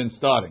from even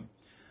starting.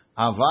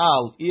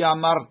 Aval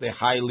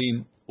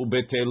hailin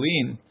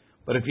ubetelin.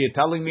 But if you're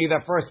telling me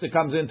that first it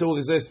comes into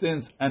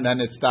existence and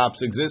then it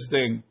stops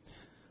existing,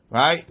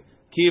 right?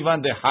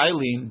 Kivan de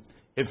hailin.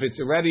 If it's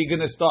already going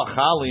to start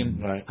chalim,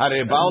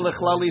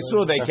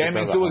 they came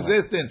into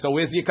existence. So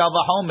where's your kal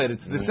vachomer?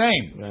 It's the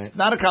same. Right. It's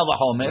not a kal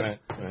vachomer,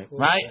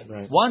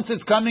 right? Once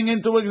it's coming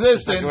into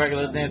existence,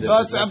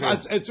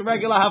 it's a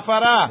regular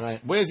hafara.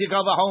 Right. Where's your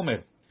kal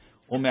vachomer?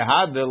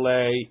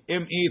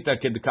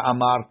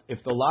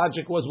 If the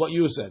logic was what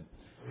you said,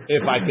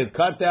 if I could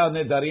cut down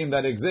nidarim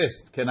that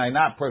exist, can I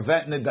not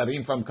prevent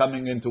nidarim from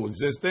coming into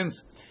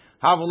existence?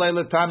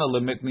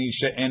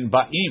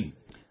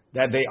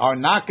 That they are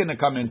not going to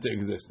come into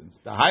existence.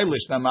 The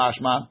Hailish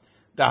Namashma,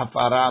 the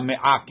Hafara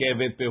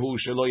me'akevet pehu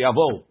shelo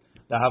yavo.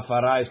 The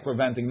Hafara is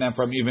preventing them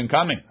from even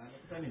coming.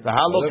 The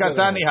Halo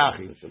Katani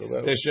Hachi.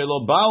 The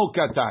Shelo Ba'u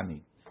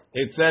Katani.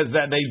 It says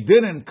that they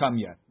didn't come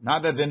yet.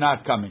 Not that they're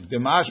not coming. The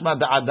Mashma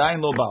the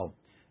Adain Lo Ba'u.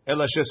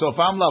 Ela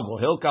Shesofam Lavo.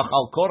 Hilkach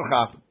Al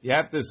Korchach. You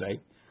have to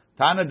say.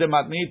 Tana de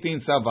Matnitin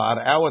Savar.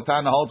 Our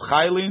Tana holds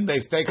Chaylin. They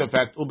take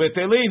effect.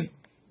 Ubetelin.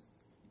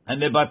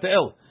 And they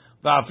batel.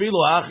 And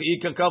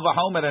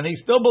he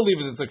still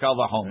believes it's a kal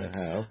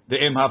vachomer. The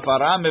im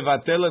hafara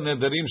mevatel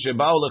nedarim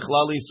sheba'u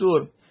lechlal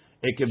isur.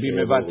 It can be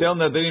mevatel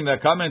nedarim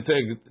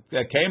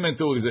that came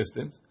into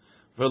existence.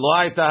 V'lo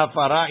hayta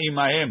hafara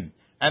imahem,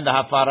 and the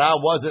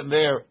hafara wasn't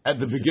there at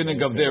the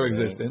beginning of their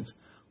existence.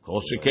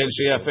 Kol sheken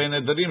sheyafe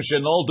nedarim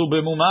shenoldu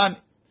b'muman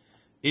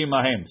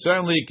imahem.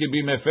 Certainly, it can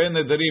be mefe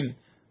nedarim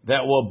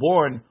that were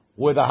born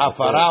with a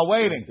hafara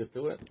waiting.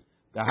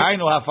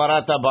 Dahainu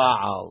hafarat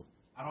ba'al.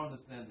 I don't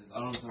understand this. I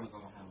don't understand the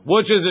Kavahoma.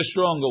 Which is a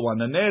stronger one?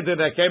 The neder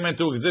that came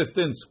into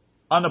existence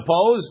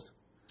unopposed,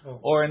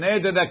 or a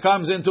neder that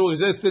comes into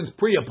existence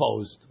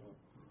pre-opposed?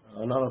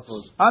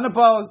 Unopposed.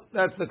 Unopposed.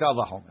 That's the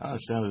Kavahoma. I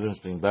understand the difference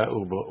between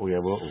ba'u, ba'u,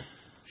 yaba'u.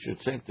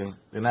 Should same thing.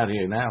 They're not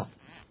here now.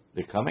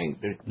 They're coming.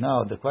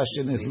 No, the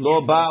question is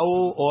lo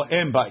ba'u or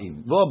em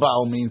ba'im. Lo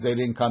ba'u means they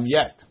didn't come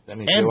yet. Em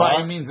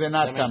ba'im means they're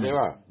not coming. They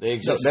are. They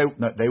exist.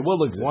 They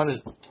will exist. One is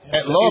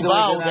lo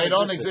ba'u, they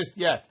don't exist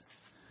yet.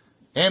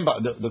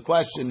 The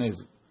question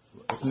is,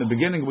 in the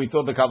beginning we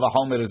thought the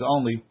Kavahomer is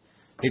only,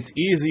 it's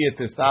easier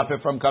to stop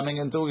it from coming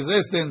into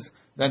existence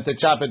than to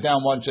chop it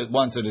down once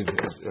it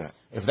exists. Right.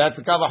 If that's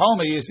the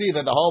Kavahomer, you see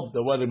that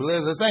what the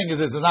Belez is saying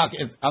is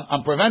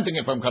I'm preventing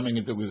it from coming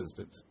into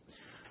existence.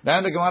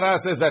 Then the Gemara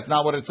says that's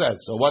not what it says.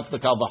 So what's the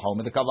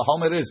Kavahomer? The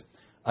Kavahomer is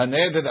a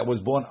neder that was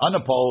born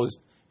unopposed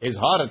is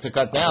harder to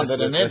cut down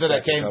than a neder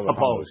that came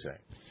opposed.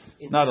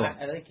 In other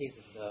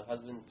cases, the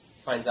husband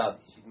finds out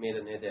she made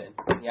a neder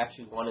and he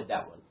actually wanted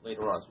that one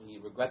later on, so he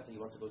regrets it. He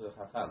wants to go to the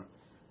Chacham.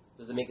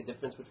 Does it make a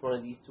difference which one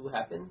of these two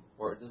happened,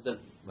 or does the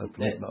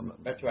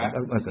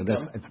retroactive?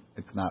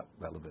 It's not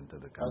relevant to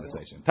the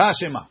conversation.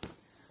 Tashima,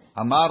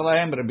 Amar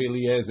lahem Rabbi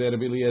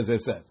Eliezer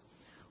says,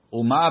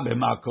 Uma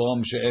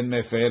b'makom she'en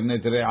mefer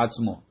nedrei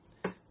atzmo.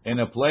 In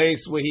a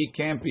place where he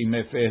can't be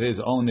mefer his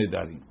own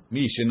nedarim,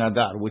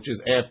 mishenadar, which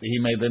is after he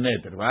made the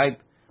neder, right?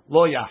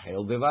 Lo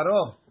yachel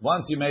devaro.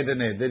 Once you made the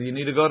neder, you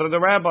need to go to the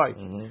rabbi.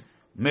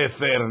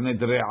 Mefer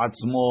nedrei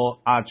atzmo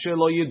ad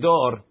shelo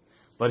yidor.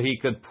 But he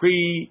could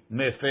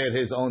pre-mefer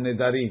his own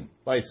nedarim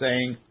by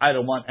saying, I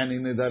don't want any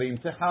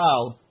nedarim to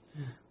hal.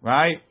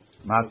 Right?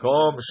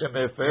 Makom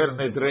shemefer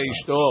nedrei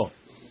ishto.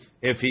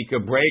 If he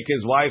could break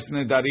his wife's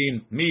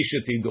nedarim,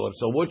 mishetidor.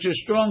 So which is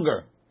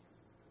stronger?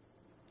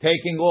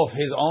 Taking off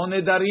his own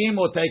nedarim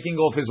or taking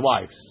off his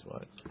wife's?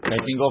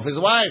 Taking off his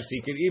wife's.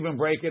 He could even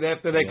break it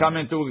after they come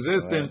into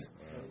existence.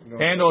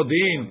 En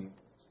odin.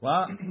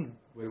 What?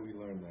 Where do we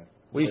learn that?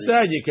 We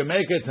said you can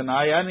make it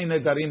tonight. Any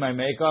nedarim I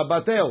make are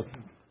batel.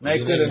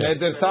 Makes it a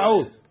neder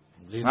ta'ut.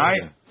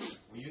 Right?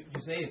 You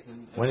say it.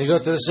 When you go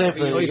to the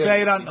sefer, we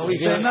say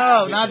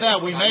no, not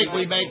that. We make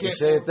it. You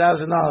say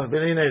 $1,000.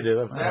 B'nei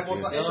neder.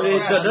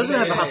 It doesn't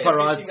have a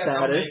hafarat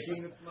status.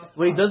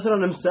 When he does it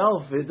on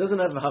himself, it doesn't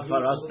have a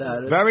hafarat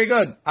status. Very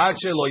good. Ad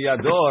shelo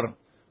yador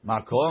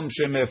makom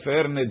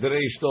shemefer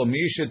nedrei ishto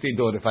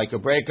mishetidor. If I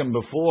could break him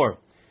before,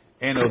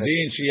 en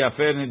odin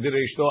sheyafer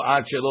nedrei ishto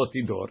ad shelo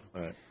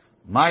tidor.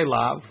 My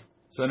love.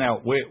 So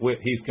now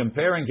he's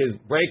comparing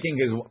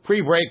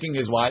pre-breaking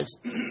his wife's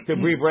to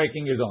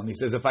pre-breaking his own. He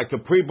says, if I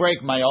could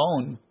pre-break my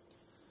own,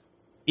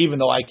 even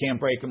though I can't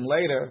break him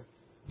later,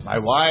 my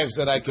wife's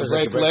that I could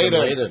break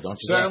later,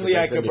 certainly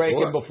I could break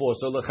him before.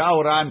 So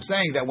l'chaura, I'm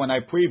saying that when I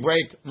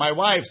pre-break my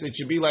wife's, it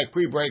should be like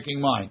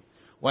pre-breaking mine.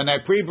 When I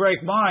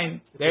pre-break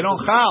mine, they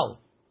don't chal.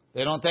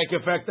 They don't take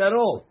effect at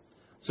all.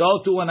 So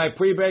too, when I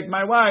pre-break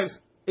my wife's,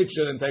 it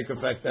shouldn't take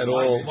effect at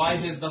all. Why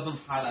it doesn't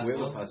highlight?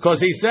 Because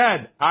he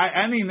said,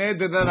 any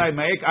neder that I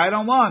make, I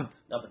don't want.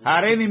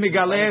 Hareini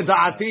migaleh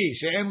da'ati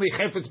she'en li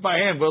chefetz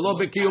bahem v'lo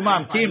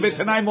b'kiyumam ki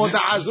b'tanai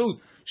moda'azut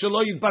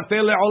shelo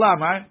yitbatel le'olam,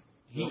 right?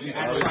 I do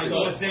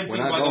the same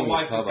thing by the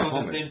wife is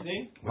doing the same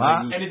thing.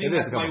 Anything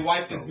that my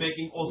wife is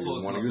making also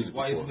is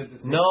why isn't it the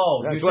same?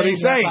 No, that's what he's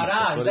saying.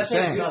 That's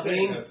saying.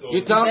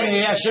 You tell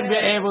me I should be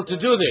able to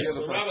do this.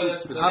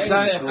 I'm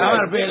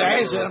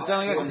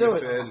telling you I can do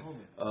it.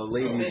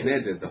 Lady's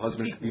neder, the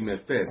husband could be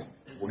mefer.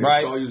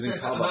 Right. Start using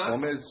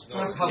Kavahomer.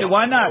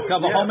 Why not?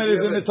 Kavahomer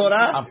is in the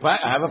Torah.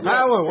 I have a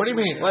power. What do you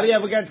mean? What do you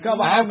have against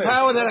Kavahomer? I have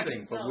power that I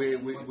can. But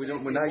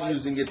we're not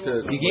using it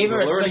to. You gave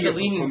her a special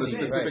from a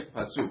specific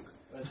pasuk.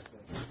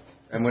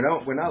 And we're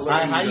not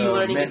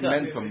learning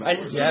men from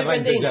that. One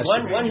he's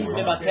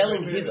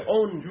telling his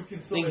own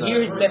thing.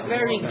 Here he's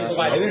referring his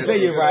wife. I didn't say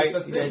you're right.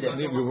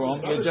 You're wrong.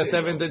 You just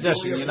have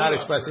indigestion. You're not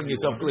expressing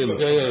yourself clearly.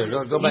 Yeah.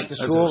 Go back to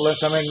school. Learn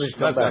some English.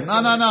 Come back.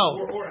 No.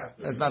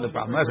 That's not the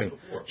problem. Listen.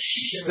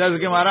 Says the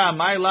Gemara,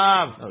 my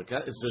love.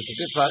 Okay. It's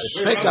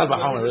fake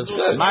Kavahomer. It's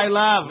good. My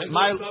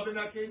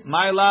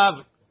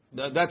love.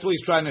 That's what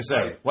he's trying to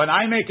say. When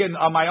I make it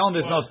on my own,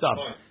 there's no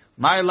stuff.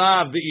 My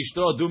love, the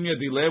ishto dumya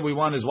dile. We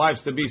want his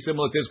wives to be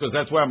similar to his, because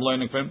that's where I'm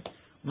learning from.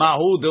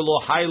 Mahu de lo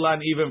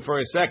hailan, even for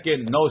a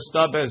second, no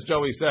stub, as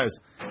Joey says.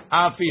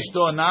 Af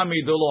ishto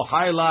nami de lo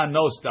hailan,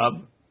 no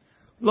stub.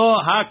 Lo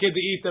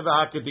hakediita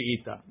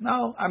v'hakediita.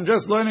 No, I'm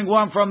just learning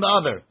one from the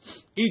other.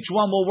 Each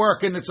one will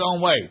work in its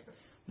own way.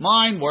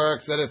 Mine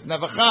works that it's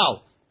never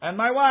chal, and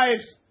my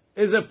wife's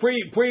is a pre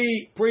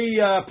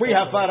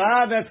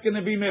hafara that's going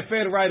to be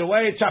mefer right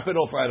away. Chop it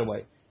off right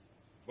away.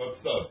 What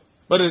stub?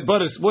 But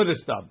it's with a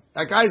stub.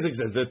 Like Isaac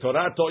says, the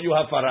Torah taught you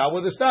hafara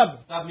with a stub.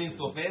 Stub means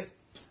tofet?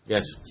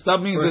 Yes.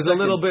 Stub means there's a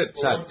little bit.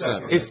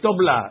 It's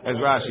tobla, as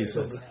Rashi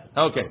says.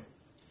 Okay.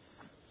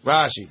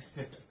 Rashi.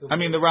 I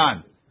mean the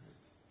Ran.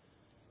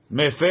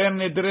 Mefer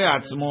nidre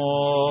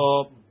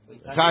atzmo.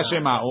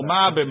 Kashema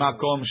Uma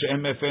b'makom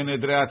she'em mefer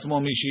nedrei atzmo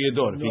mishi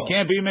yedor. If he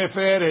can't be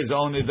mefer his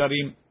own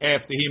nedarim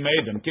after he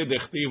made them,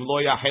 kidechtiv lo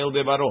yachel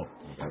devaro.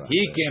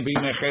 He can't be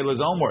mechel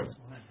his own words.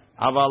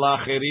 Aval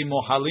acherim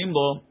mohalim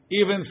lo.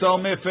 Even so,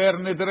 mefer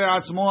nedrei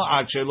atzmo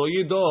ad shelo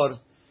yidor.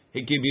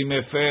 He can be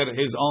mefer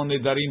his own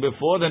nedarim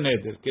before the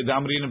neder.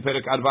 Kedamrin in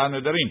perek arba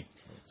nedarim.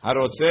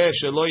 Harotzeh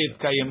shelo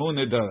yitkayemu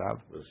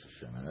nedarav.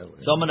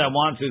 Someone that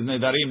wants his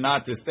nedarim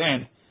not to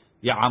stand.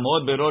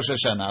 Ya'amod beRosh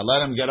Hashanah.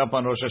 Let him get up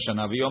on Rosh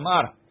Hashanah.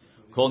 V'yomar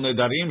kol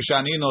nedarim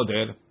shani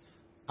noder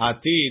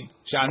atid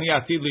shani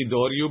atid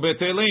lidor yu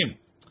betelim.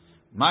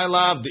 My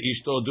love, the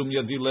ishto dum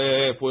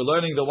yadileh. If we're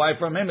learning the wife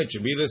from him, it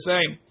should be the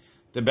same.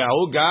 The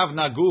be'u gav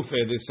nagufe,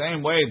 the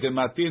same way the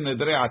matin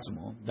nedrei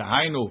atzmo. The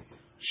hainu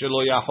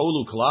shelo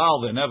yahulu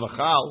klal v'never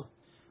chal.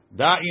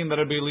 Da'in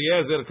Rabbi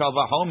Eliezer kal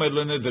v'chomer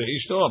lenedrei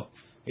ishto.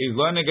 He's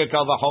learning a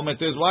kal v'chomer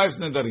to his wife's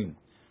nedarim.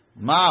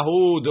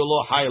 Mahu de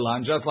lo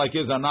haylan, just like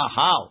his are not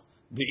hal.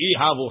 The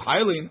havu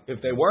hailin,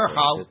 if they were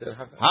hal,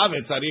 have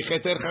it tzarich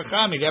heter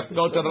chacham. He'd have to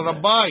go to the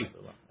rabbi.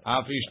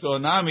 Afishto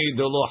nami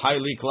de lo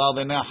hayli klal,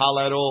 they're not hal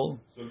at all.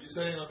 So if you're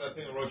saying on that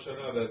thing of Rosh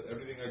Hashanah that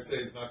everything I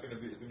say is not going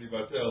to be, it's going to be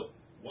batel.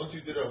 Once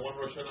you did it on one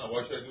Rosh Hashanah,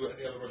 why should I do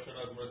any other Rosh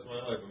Hashanahs the rest of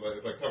my life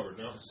if I covered?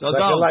 No. So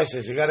like a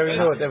license, you got to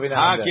renew it every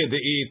now and then.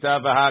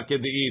 Hakedeita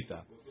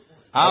v'hakedeita.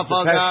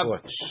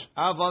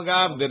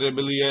 Afalgab de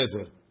Rebbe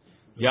Eliezer.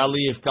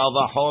 Yalif kal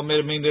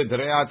v'chomer min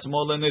nedrei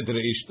atzmo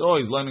lenedrei ishto.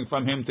 He's learning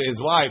from him to his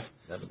wife.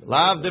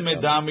 Lav de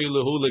medami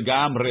lehu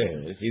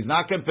legamre. He's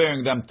not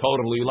comparing them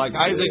totally, like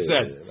Isaac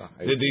said.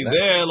 The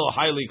dideh lo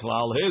hayli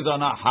klal. His are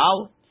not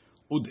hal.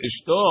 Ud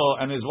ishto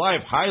and his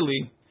wife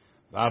hayli.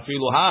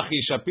 V'afilu hachi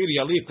shapir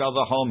yalif kal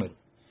v'chomer.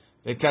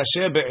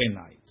 V'kashe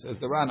be'enai. Says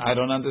the Ran, I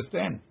don't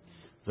understand.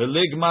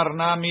 V'ligmar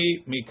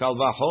nami mi kal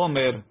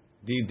v'chomer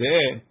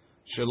dideh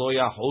shelo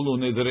yahulu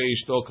nedrei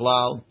ishto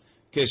klal.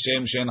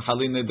 Keshem shen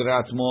halin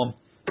nedrei atzmo.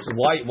 So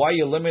why are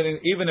you limiting?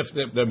 Even if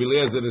the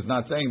Eliezer is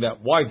not saying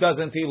that, why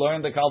doesn't he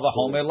learn the kal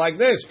v'chomer like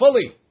this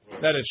fully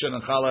that it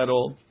shouldn't chal at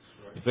all?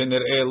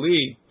 V'ner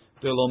eli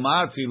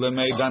delomatzi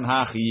lemeidan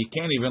hachi. You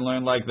can't even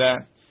learn like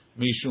that.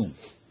 Mishum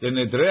the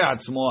nedrei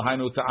atzmo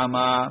hainu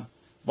ta'ama.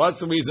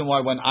 What's the reason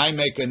why when I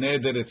make a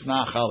neder it's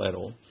not chal at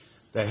all?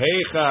 The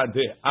heicha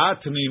de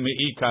atmi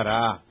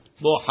meikara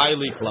lo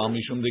hayli klal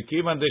mishum de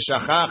kivan de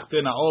shachach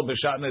tenao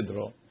b'shat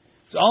nedro.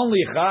 It's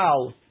only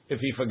chal if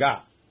he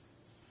forgot.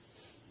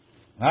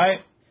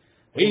 Right?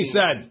 He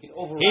said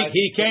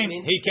he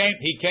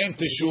came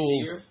to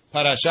shul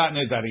parashat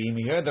nedarim.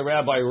 He heard the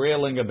rabbi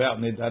railing about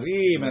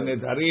nedarim and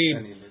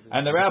nedarim,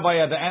 and the rabbi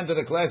at the end of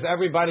the class,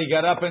 everybody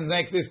got up and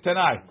make this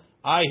tonight.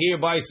 I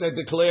hereby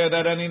declare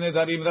that any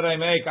nedarim that I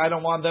make, I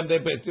don't want them to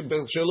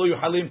shelu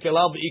halim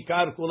kelal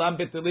ikar kulam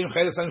betilim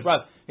cheres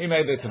hanishpat. He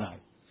made it tonight.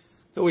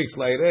 2 weeks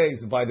later,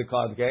 he's by the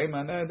card game,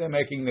 and they're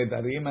making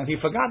nedarim, and he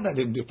forgot that.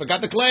 He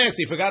forgot the class.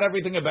 He forgot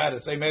everything about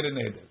it. So he made a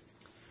neder.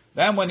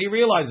 Then when he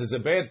realizes a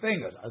bad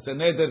thing, it's a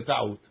neder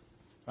ta'ut.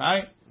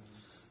 Right?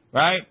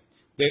 Right?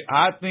 The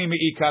atni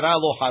me'ikara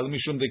lo hal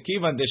mishum de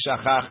kivan de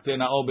shachach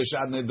tena'o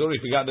b'shad nedur. He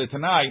forgot it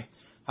tonight.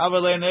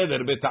 Havele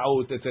neder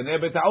beta'ut. It's a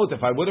neder beta'ut.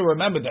 If I would have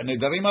remembered that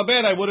nedarim are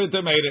bad, I wouldn't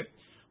have made it.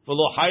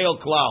 V'lo hayel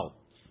klal.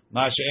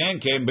 Masha'en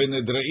came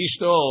b'nedrei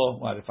ishto.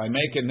 What if I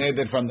make a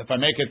neder if I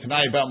make it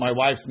tonight about my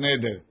wife's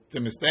neder? It's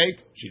a mistake.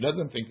 She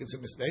doesn't think it's a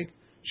mistake.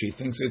 She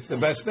thinks it's the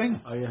best thing.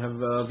 You have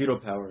veto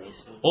power.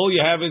 All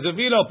you have is a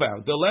veto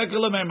power.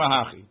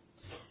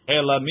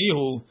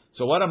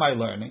 So what am I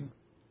learning?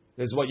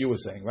 This is what you were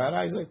saying, right,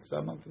 Isaac?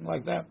 Something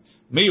like that.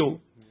 Mihu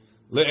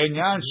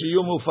le'enyan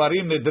shiyu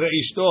mufarim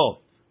nedrei ishto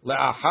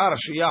le'achar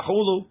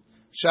sheyachulu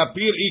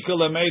shapir ika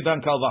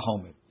lemeidan kal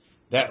v'chomer.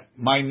 That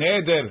my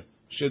neder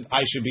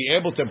I should be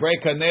able to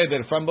break a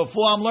neder from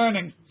before I'm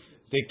learning.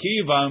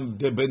 Tekivam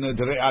de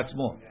benedrei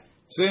atzmo.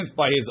 Since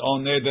by his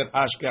own neder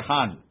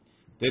ashkehan.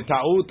 The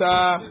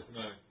ta'uta,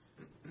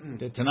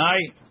 the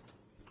tanai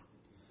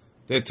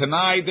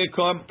they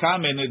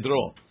come in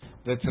nedro.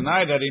 The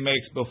tanai that he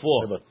makes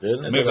before.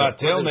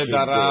 Mevatel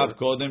nedarav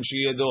kodem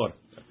sheyedor.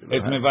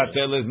 It's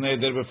mevatel his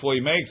neder before he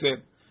makes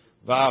it.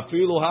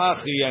 Va'afilu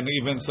hachi, and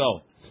even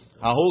so.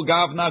 Hahu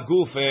gavna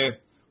gufe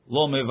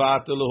lo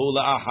mevateluhu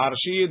la'achar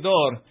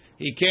sheyedor.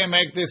 He can't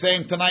make the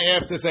same tonight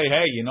after say,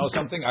 hey, you know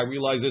something? I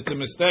realize it's a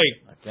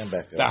mistake. I came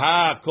back.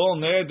 Taha kol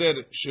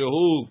neder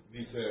shehu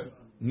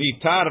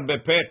nitar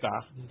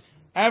bepetach.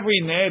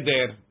 Every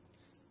neder,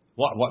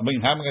 what I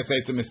mean, how am I going to say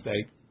it's a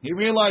mistake? He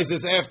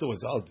realizes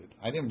afterwards, oh,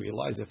 I didn't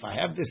realize if I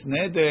have this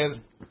neder,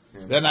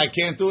 then I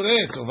can't do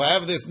this. If I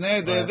have this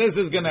neder, this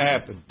is going to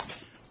happen.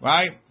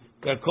 Right?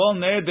 The kol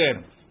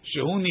neder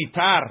shehu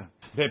nitar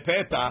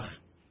bepetach,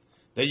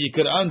 that you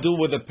could undo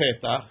with a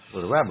petach.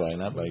 With a rabbi,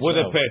 not by with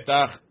a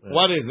petach. Yeah.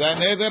 What is that?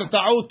 Neder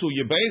ta'utu.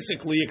 You're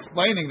basically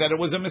explaining that it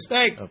was a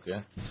mistake.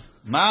 Okay.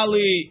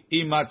 Mali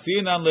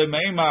imatzinan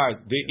lemeimar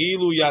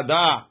deilu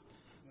yada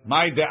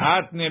my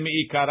de'atne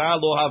mi'ikara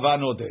lo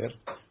havanoder.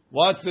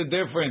 What's the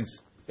difference?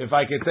 If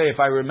I could say,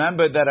 if I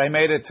remember that I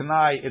made it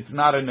tonight, it's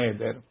not a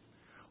neder.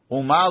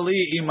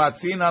 Umali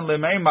imatzinan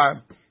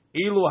lemeimar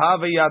Ilu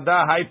have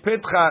yada hay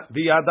pitcha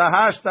di yada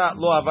hashta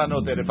lo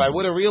avanoter. If I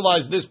would have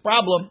realized this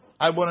problem,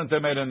 I wouldn't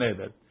have made a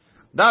neder.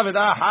 David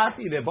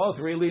hati, they're both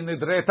really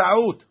nidre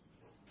ta'ut.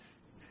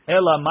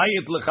 Ela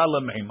mayit lecha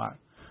lemeimar.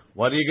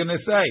 What are you going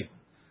to say?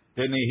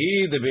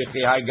 Tenihi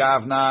debichi hay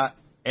gavna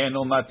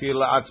enu matir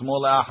la'atzmo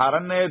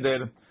la'achar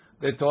neder.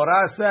 The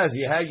Torah says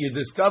you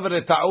discovered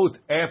a ta'ut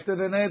after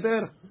the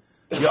neder.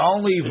 You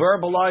only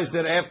verbalized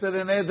it after the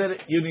neder.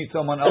 You need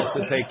someone else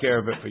to take care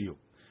of it for you.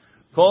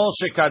 Kol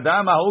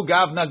shekadamahu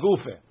gavna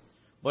gufe.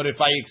 But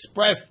if I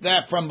expressed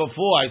that from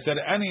before, I said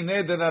any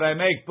neder that I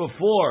make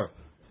before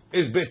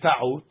is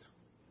bita'ut,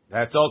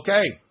 that's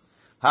okay.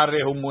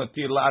 Harehu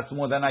mutir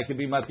la'atzmo, then I can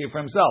be matir for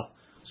himself.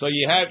 So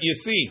you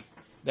see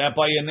that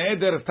by a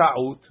neder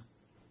ta'ut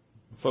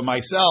for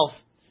myself,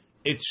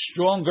 it's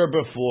stronger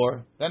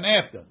before than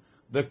after.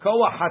 The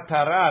koach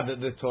hatara that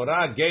the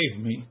Torah gave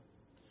me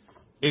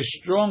is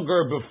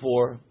stronger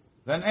before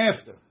than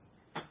after,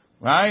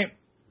 right?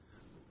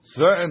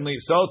 Certainly,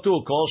 so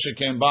too, kol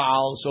sheken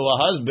ba'al. So a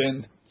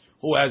husband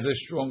who has a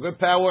stronger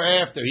power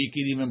after, he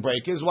can even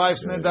break his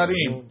wife's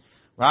nedarim,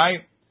 right?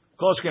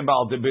 Kol sheken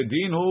ba'al de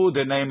bedinhu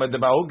the name of the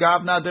ba'u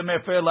gavna de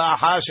mefer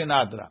la'achar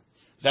shenadra.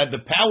 That the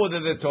power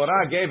that the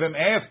Torah gave him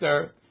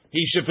after,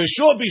 he should for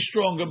sure be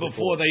stronger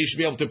before that he should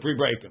be able to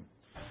pre-break him,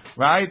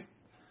 right?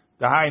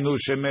 Dahainu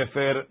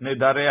shemefer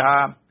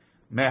nedareha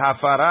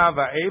mehafara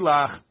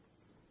va'elach.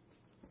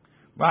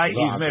 Right,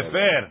 he's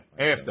mefer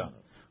after.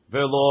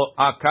 Velo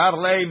akar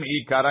leim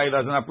ikarai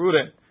doesn't approve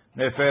it.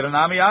 Mefer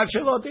nami ad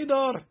shelo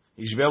tidor.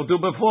 He should be able to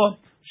before.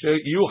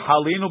 Sheyu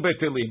halinu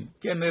betilim.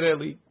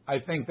 Generally, I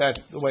think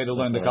that's the way to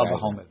learn the Kal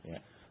Vachomer.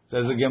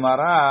 Says the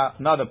Gemara,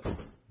 another proof.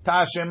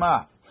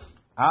 Tashema.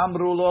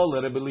 Amru lo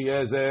l'Rebbe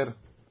Eliezer.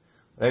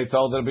 They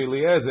told Rebbe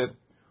Eliezer,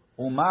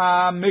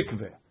 Uma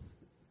mikveh.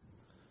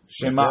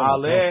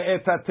 Shema'aleh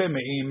et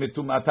hatemeim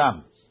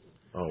mitumatam.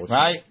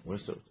 Right?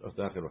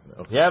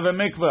 You have a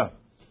mikveh.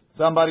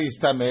 Somebody's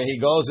tameh, he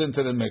goes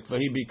into the mikveh,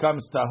 he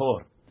becomes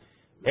tahor.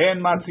 En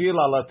matil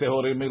ala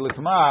tehorim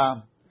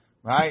militma,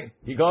 right?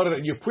 You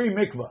you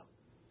pre-mikveh.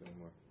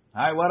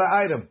 Right, what an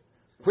item.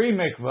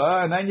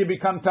 Pre-mikveh, and then you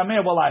become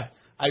tameh. Well,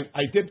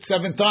 I dipped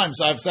 7 times,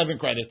 so I have 7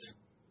 credits.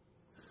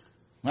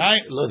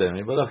 Right?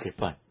 But okay,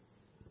 fine.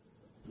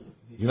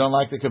 You don't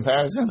like the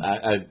comparison?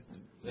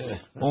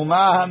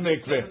 Umah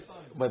mikveh.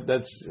 But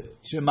that's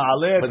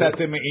Shema'aleh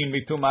tatemeim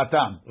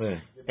mitumatam.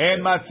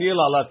 En matzil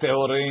ala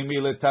tehorim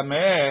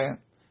militameh.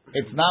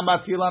 It's not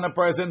matzil on a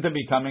person to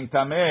becoming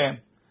tameh.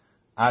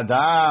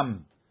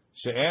 Adam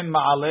she'en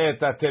ma'aleh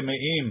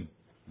tatemeim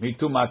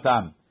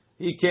mitumatam.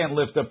 He can't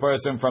lift a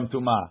person from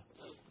tumah.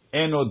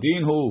 En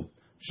odinhu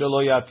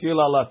shelo yatzil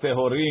ala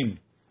tehorim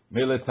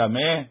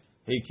militameh.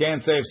 He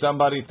can't save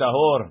somebody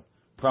tahor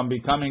from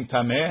becoming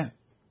tameh.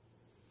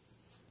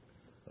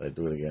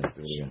 Do it again.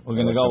 We're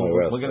going to go.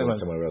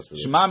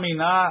 Shema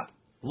mina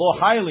lo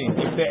hailin.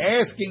 If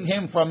they're asking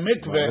him from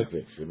mikveh,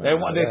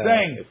 they're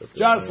saying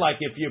just like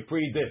if you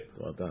pre-dip,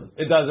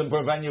 it doesn't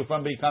prevent you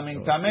from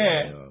becoming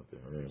tameh.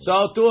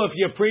 So too, if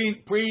you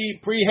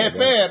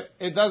pre-hefer,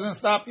 it doesn't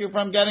stop you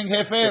from getting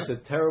hefer. It's a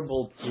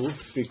terrible proof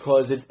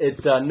because it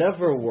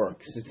never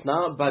works. It's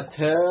not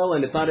batel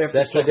and it's not after.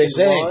 That's what they're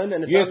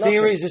saying. Your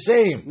theory is the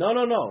same. No.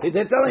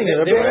 They're telling you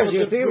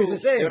your theory is the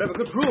same. They would have a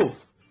good proof.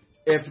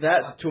 If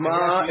that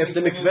tumah, if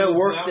the mikveh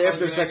worked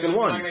after the second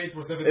one, if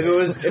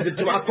the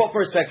tumah caught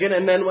for a second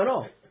and then went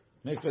off,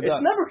 it's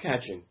never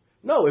catching.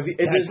 No,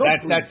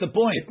 that's the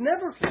point. It's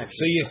never catching.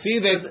 So you see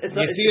that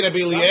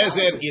Rabbi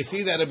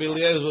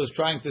Eliezer was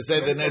trying to say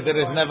that there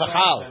is never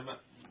chal.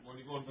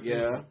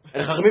 Yeah,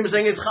 and Chachamim are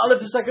saying it's chal if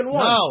the second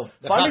one. No,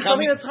 the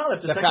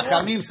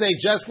Chachamim say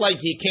just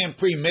like you can't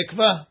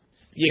pre-mikveh,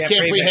 you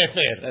can't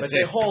pre-hefer. But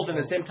they hold in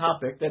the same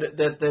topic that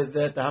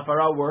the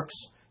hafara works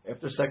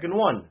after the second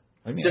one.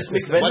 What do you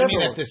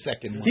mean after the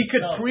second one? He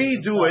could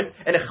pre-do it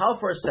and chal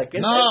for a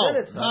second. No,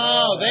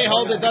 they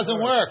hold it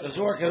doesn't work. It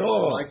doesn't work at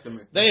all.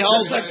 They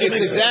hold it's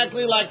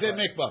exactly like the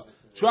mikvah.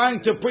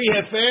 Trying to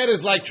pre-hefer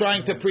is like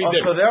trying to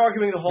pre-dip. So they're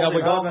arguing the whole thing.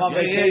 We're going on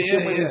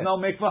vacation when there's no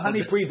mikvah,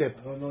 honey, pre-dip.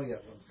 So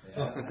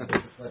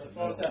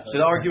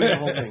they're arguing the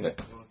whole thing.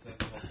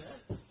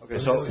 Okay,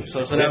 so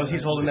now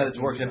he's holding that it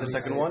works after the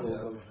second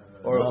one?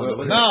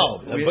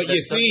 But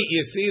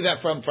you see that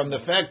from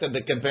the fact that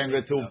they're comparing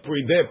it to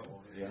pre-dip.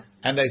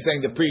 And they're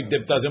saying the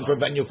pre-dip doesn't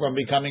prevent you from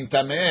becoming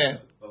tameh,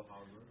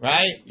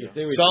 right? So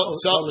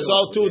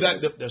too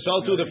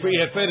the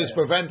pre-hefer is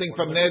preventing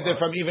from neder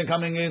from even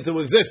coming into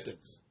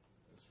existence.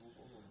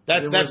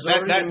 That's apples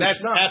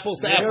to apples.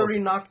 They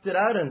already knocked it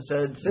out and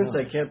said, since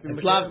I can't be...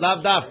 It's lav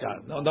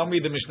dafka. No, don't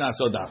read the Mishnah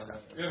so dafka.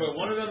 Yeah, but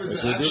one of them is...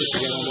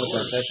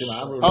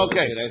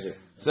 Okay.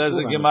 Says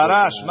the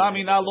Gemara, Shema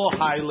mina lo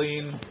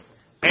hailin,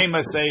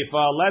 ema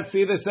seifa. Let's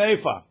see the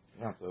seifa.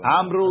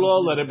 Amru lo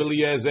l'Rebbe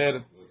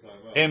Eliezer.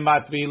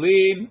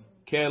 Ematvilin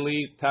keli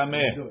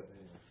tameh.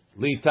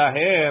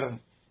 Litaher,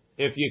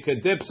 if you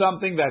could dip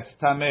something that's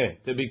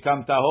tameh to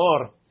become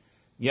tahor,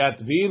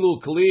 yatvilu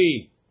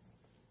kli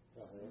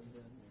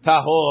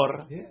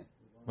tahor,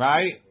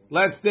 right?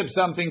 let's dip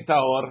something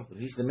tahor.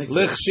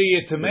 Lichshi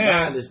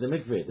yitmeh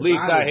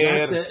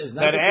litaher.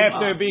 That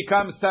after it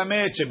becomes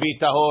tameh, it should be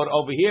tahor.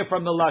 Over here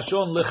from the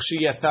lashon lichshi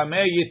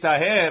yatameh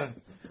yitaher.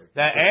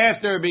 That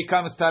after it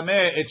becomes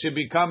tameh, it should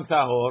become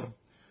tahor.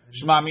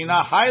 Shma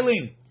mina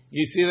hailin.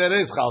 You see that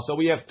is chal. So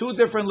we have two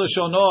different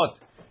lashonot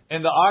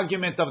in the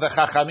argument of the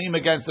Chachamim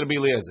against Rabbi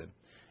Eliezer.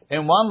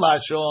 In one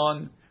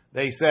lashon,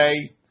 they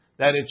say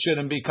that it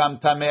shouldn't become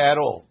tameh at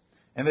all.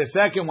 In the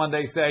second one,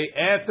 they say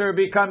after it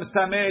becomes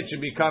tameh, it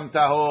should become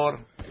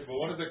tahor. But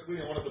one is a clean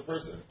and one is a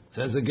person.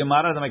 Says the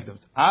Gemara to make them.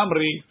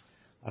 Amri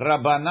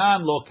Rabbanan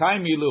lo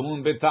kaimi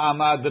luhun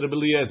b'ta'amad Rabbi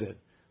Eliezer.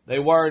 They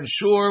weren't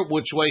sure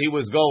which way he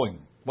was going.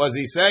 Was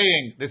he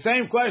saying the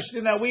same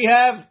question that we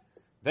have?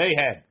 They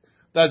had.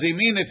 Does he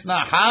mean it's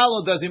not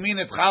hal or does he mean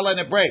it's hal and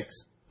it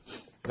breaks?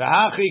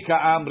 V'hachi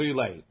ka'amri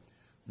lei.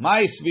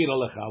 My svira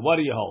lecha. What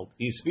do you hold?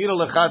 Isvira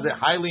lecha de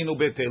hailin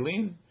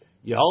ubetelin.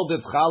 You hold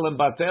it's chal and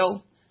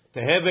batel.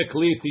 Teheve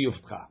kli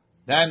tiyuftcha.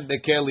 Then the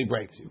keli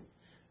breaks you.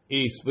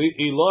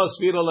 Ilo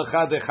svira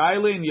lecha de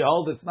hailin. You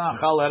hold it's not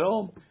chal at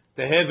all.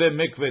 Teheve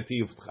mikve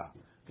tiyuftcha.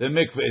 The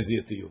mikve is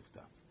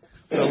yitiyufta.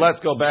 So let's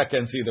go back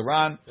and see the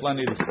Ran.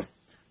 Plenty to see.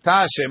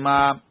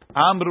 Tashema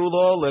amru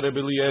lo leRabbi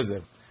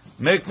Eliezer.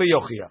 Mikve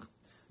yochiach.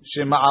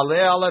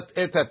 Shema'aleh alat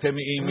et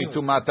hatemi'im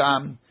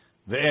mitumatam.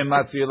 ואין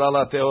מצילה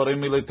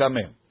לטהורים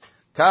מלטמא.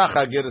 כך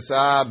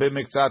הגרסה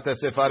במקצת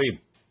הספרים.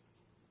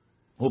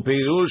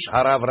 ופירוש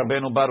הרב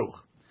רבנו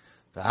ברוך.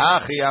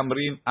 והכי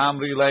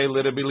אמרי לי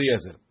לרבי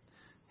אליעזר.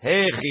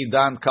 הכי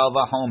דן קל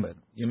וחומר.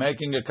 You're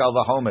making a קל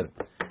וחומר.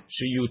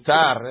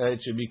 שיותר, it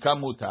should become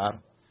מותר.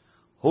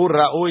 הוא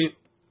ראוי,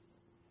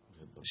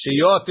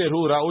 שיותר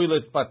הוא ראוי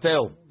להתפתל.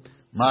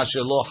 מה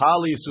שלא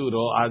חל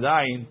איסורו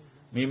עדיין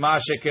ממה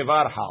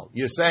שכבר חל.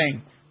 You're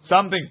saying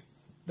something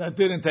that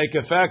didn't take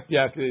effect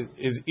yet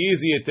is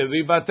easier to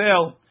be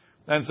batel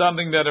than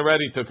something that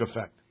already took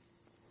effect.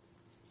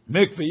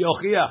 Mikveh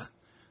yochiach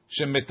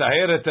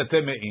shemetaheret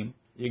hatemeim.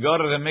 You go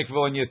to the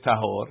mikveh when you're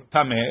tahor,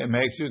 tameh, it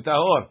makes you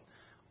tahor.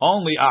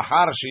 Only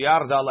ahar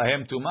sheyarda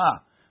lahem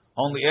tumah.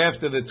 Only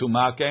after the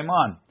tumah came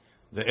on.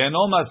 The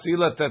eno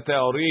masilat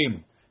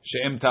hateorim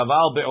sheim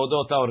taval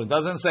be'odot tahor. It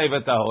doesn't say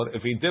v'tahor.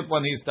 If he dip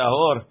when he's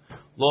tahor,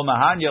 lo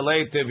mahan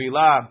yalei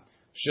tevilah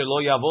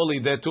shelo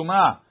yavoli de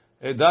tumah.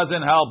 It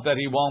doesn't help that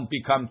he won't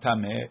become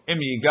tameh. Im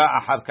yiga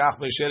achar kach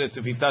b'sheretz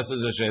if he touches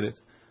a sheretz.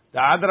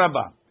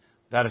 Ta'adraba.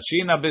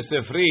 Darshina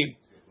b'sefri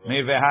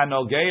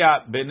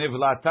mevehanogea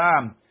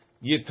benivlatam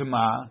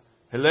yitma.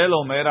 Hillel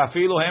omer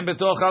afilu hem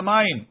betoch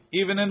hamayim.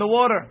 Even in the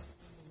water.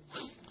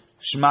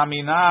 Shma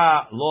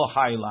mina lo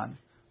hailan.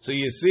 So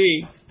you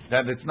see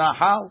that it's not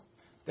hal.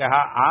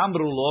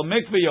 Amru lo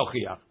mikve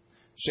yochiach.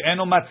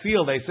 She'enu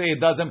matzil. They say it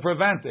doesn't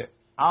prevent it.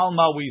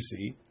 Alma we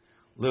see.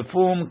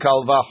 Lefum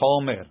kal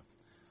vachomer.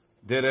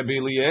 The Rabbi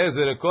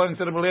Eliezer, according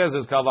to Rabbi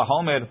Eliezer's Kal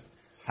Vachomer,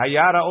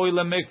 Hayara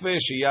oile mikveh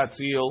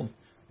shiyatzil.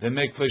 The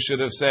mikveh should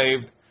have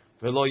saved.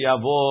 Velo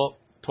yavo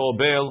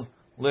tobel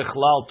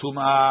lichlal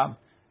tumah,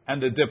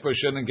 and the dipper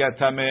shouldn't get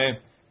tameh.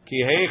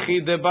 Ki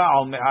heichi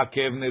debaal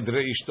me'akev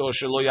nidre ishto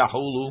shelo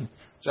yahulu.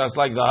 Just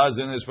like the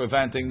husband is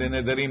preventing the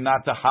nidarim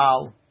not to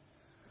hal.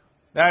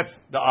 That's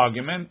the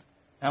argument,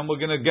 and we're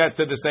going to get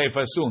to the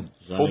sefer soon.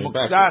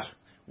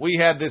 We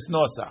have this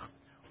nosach.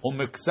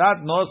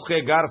 Umikzat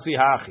nosche garsi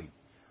hachi.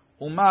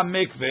 Uma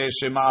mikveh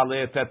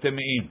shema'aleh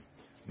tatemeim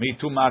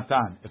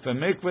mitumatan. If a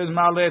mikveh is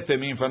ma'aleh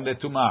tatemeim from the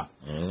tumah,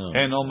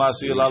 eno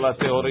masil ala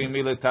teorim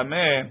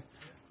miletameh,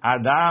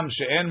 adam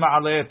she'en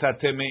ma'aleh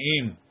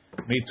tatemeim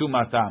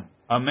mitumatan.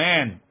 A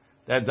man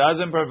that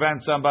doesn't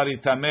prevent somebody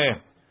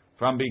tameh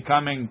from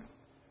becoming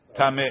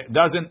tameh,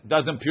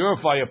 doesn't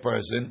purify a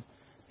person,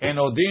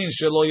 eno din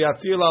shelo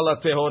yatzil ala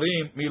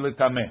teorim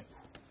miletameh.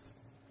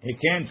 He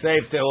can't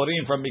save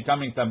teorim from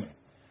becoming tameh.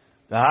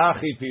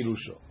 Tahachi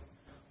pirusho.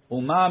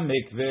 Uma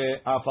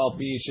mikveh afal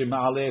pi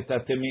shema'aleh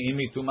tatemeim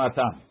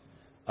mitumatam.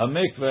 A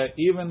mikveh,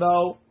 even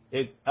though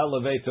it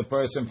elevates a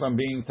person from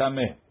being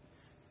tameh,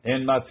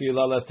 en matzil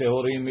ala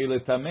tehorim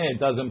miletameh, it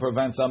doesn't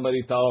prevent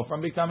somebody tahor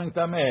from becoming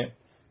tameh.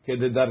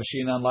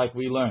 Kededarshinan, like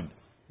we learned,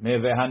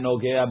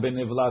 mevehanogea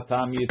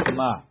benivlatam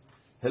yitma.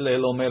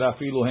 Hillel omer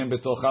afilu hem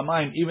betoch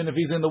hamayim. Even if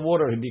he's in the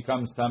water, he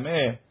becomes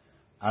tameh.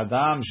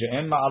 Adam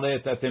she'en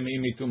ma'aleh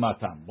tatemeim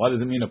mitumatam. What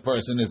does it mean? A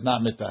person is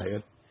not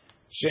mitahir.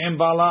 She'em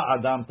bala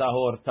adam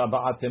tahor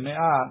taba'at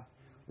teme'ah.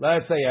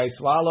 Let's say I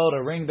swallowed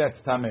a ring that's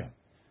tameh.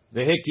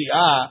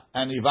 Vehiki'ah,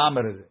 and he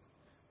vomited it.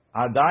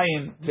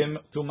 Adayin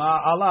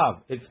tuma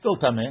alav. It's still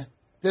tameh.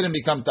 Didn't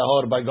become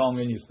tahor by going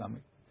in your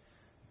stomach.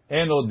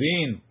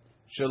 Enodin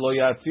shelo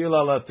yatzil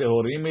ala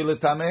tehorim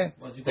miletameh.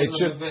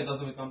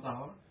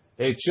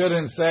 It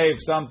shouldn't save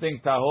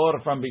something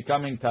tahor from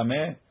becoming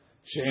tameh.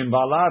 She'em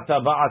bala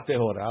taba'at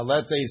tehora.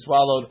 Let's say he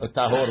swallowed a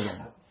tahor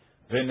ring.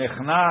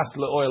 V'nechnas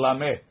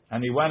le'olameh.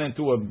 And he went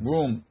into a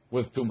room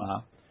with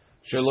tumah.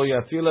 Shelo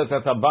yatzil et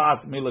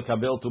tabat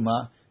milekabel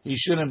tumah. He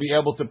shouldn't be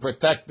able to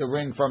protect the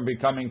ring from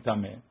becoming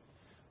tameh.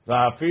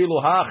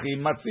 Va'afilu hachi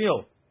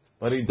matzil.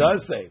 But he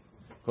does save,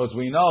 because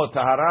we know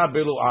tahara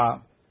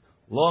bilu'ah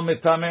lo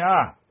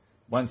mitame'ah.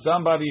 when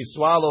somebody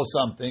swallows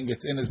something,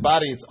 it's in his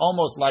body, it's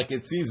almost like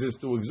it ceases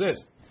to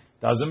exist.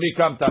 Doesn't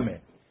become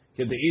tameh.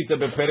 Kedeita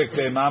beperek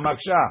te'ema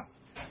maksha.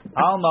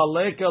 Alma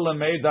leka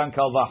lemeidan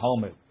kal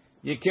vachomer.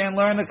 You can't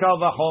learn the kal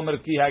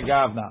vachomer ki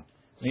hagavna.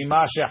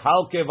 Mima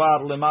shehal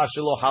kevar lema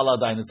shelo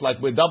haladain. It's like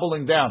we're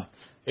doubling down.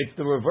 It's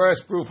the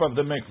reverse proof of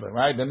the mikveh,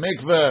 right? The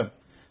mikveh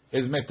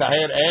is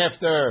mitaher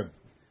after,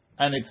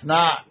 and it's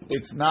not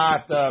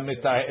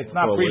mitaher. It's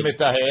not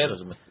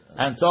pre-mitaher.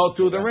 And so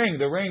to the ring.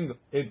 The ring,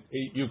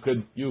 you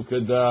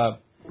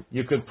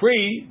could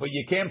pre, but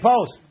you can't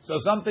post. So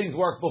some things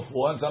work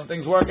before and some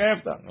things work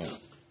after,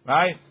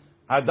 right?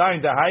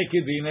 Adain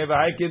dehaikidine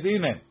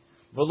v'haikidine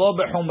v'lo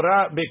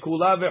bechumra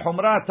bekula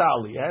v'chumra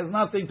tali. It has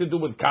nothing to do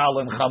with kal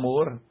and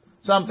chamur.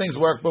 Some things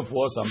work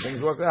before, some things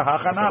work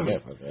hachanami.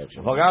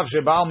 V'gav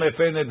shebal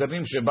mefei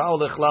nederim shebal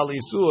lechlal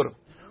isur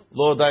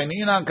lo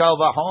daininan kal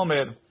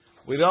v'chomer.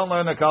 We don't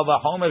learn the kal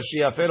v'chomer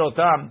sheyafer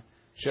otam.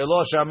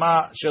 Shelo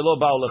shama shelo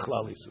ba'u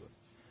lechlal isur.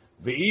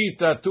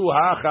 Ve'ita tu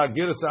hacha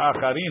girsa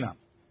acharina.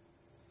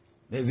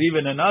 There's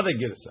even another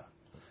girsa.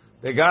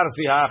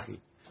 Begarsi hachi.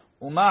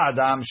 Uma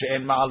adam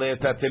she'en ma'ale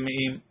et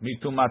hatemeim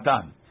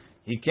mitumatan.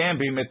 He can't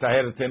be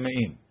metaher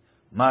temeim.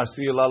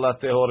 Masil ala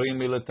tehorim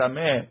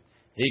miletameh.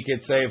 He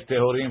could save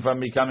tehorim from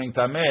becoming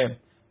tameh.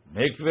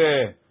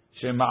 Mikveh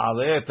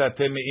she'ma'ale et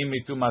hatemeim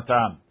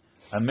mitumatan.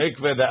 A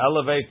mikveh that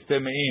elevates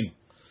temeim.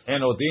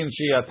 And odin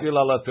she'yatzil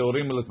ala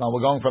tehorim miletameh.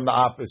 We're going from the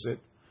opposite,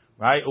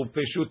 right?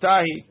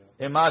 Upeshutahi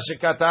ema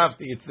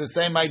shekatavti. It's the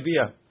same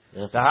idea.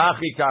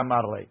 Tahachi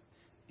kamarle.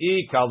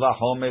 If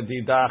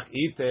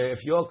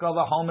your kal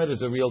vachomer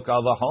is a real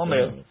kal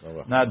vachomer,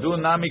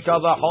 nadu nami kal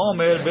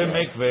vachomer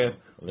b'mikveh.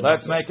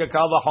 Let's make a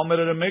kal vachomer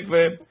in a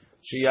mikveh.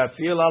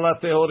 Sheyatzil ala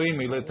tehorim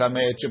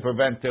miletameh, to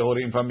prevent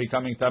tehorim from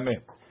becoming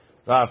tameh.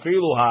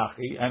 Va'afilu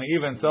hachi, and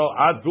even so,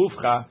 ad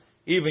gufcha,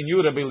 even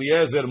you, Rabbi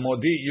Eliezer,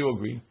 Modi, you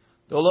agree.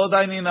 Tolo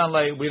daininan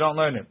lei, we don't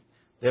learn it.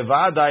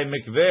 Devadai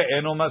mikveh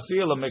eno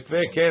masil, a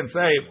mikveh can't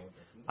save.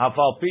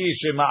 Afal pi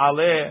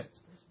shema'aleh,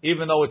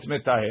 even though it's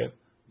mitaher.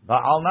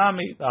 Ba'al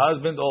nami, the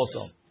husband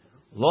also.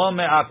 Lo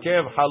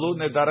me'akev halut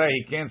nedareh,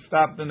 he can't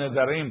stop the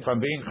nedarim from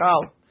being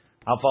chal.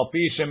 Afal pi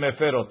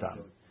shemefer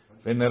otam.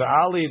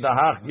 V'nir'ali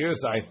dahach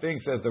girsa, I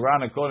think, says the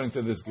Ran, according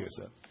to this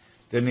girsa.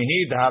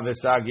 Tenihi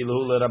dahavesa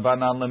giluhu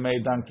l'rabanan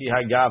lemeidan ki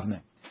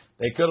hagavne.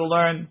 They could have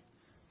learned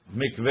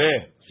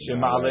mikveh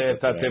shema'aleh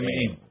et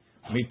hatemeim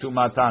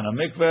mitumatan. A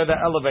mikveh that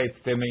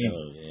elevates temeim.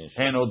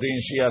 And odin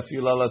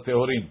shi'asil ala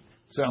tehorim.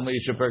 Certainly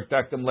you should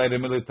protect them later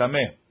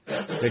militameh.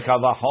 The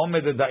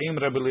kavachomer the daim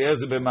Rabbi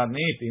Eliezer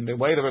b'matniti. In the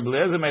way that Rabbi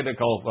Eliezer made the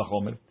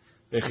kavachomer,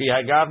 the chi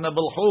hagavna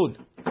b'lchud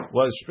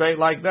was straight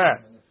like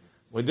that.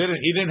 He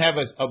didn't have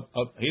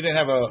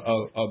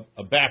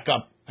a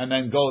backup and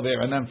then go there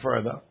and then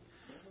further.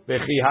 They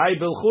could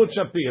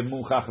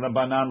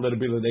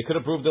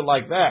have proved it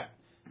like that.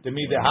 To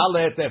me,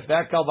 if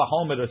that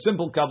kavachomer, a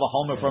simple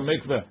kavachomer from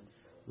mikveh,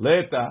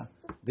 leta,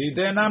 the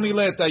denami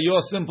leta,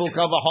 your simple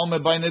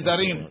kavachomer by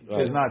nedarim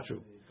is not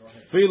true.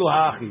 Filu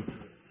hachi.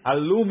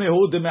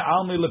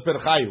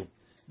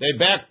 They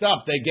backed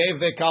up. They gave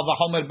their kal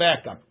vachomer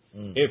backup.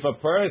 If a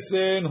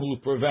person who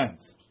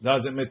prevents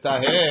doesn't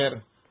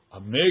mitaher, a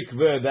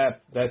mikveh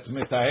that's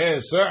mitaher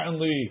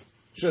certainly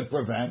should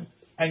prevent.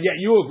 And yet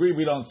you agree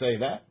we don't say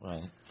that.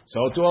 Right.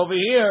 So to over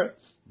here,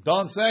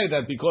 don't say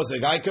that because a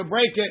guy could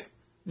break it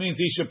means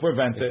he should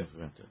prevent it.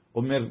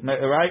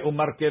 Right?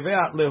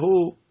 Umarkeveh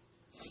lehu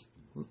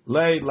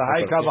lei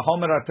lahai kal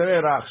vachomer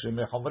atere rachshim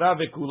mechomra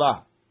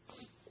v'kula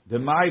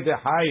demai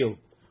dehayu.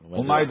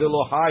 Umay de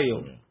lo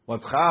hayil.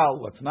 What's chal?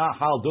 What's not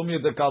hal?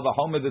 Dumya de kal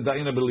vachomer de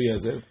daina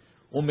b'Eliezer.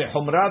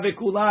 Umechumra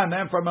v'kula, and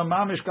then from a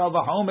mamish kal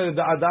vachomer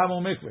de adam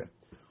umikveh.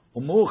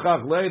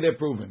 Umuchach lei, they're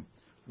proven.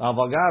 Now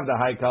v'agav the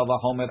hay kal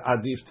vachomer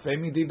adif tfei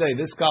mididei.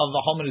 This kal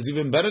vachomer is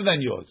even better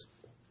than yours.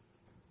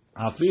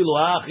 Afilu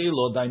achi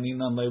lo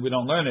daininan lei. We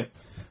don't learn it.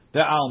 De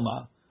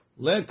alma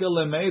leka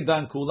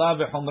lemeidan kula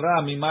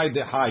v'chumra mimay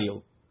de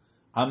hayil.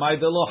 Amay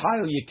de lo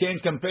hayil. You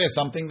can't compare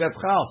something that's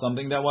chal,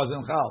 something that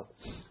wasn't chal.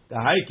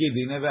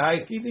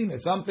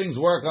 Some things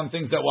work on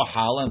things that were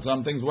hal, and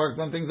some things worked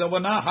on things that were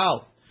not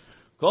hal.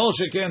 Kol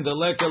sheken the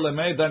leka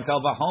lemeidan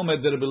kal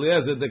vachomer de Rabbi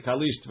Eliezer de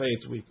kalish tvei,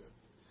 it's weaker.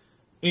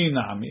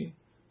 Inami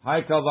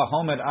hay kal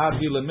vachomer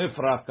adi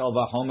lemifrach kal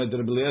vachomer de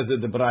Rabbi Eliezer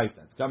de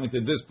Braita. It's coming to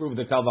disprove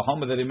the kal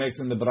vachomer that he makes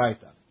in the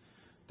Braita.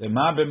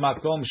 Tema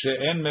b'makom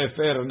she'en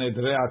mefer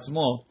nedrei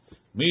atzmo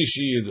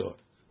mishi yidor.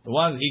 The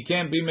ones he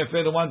can't be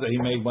mefer, the ones that he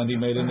made when he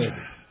made a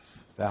neder.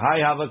 The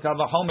high have a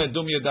kavachomer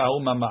dum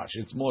yadahu mamash.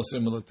 It's more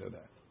similar to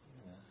that.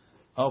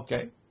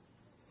 Okay.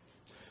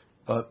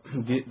 But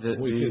we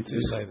could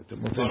say that.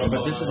 But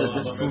this is a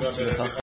disproof to the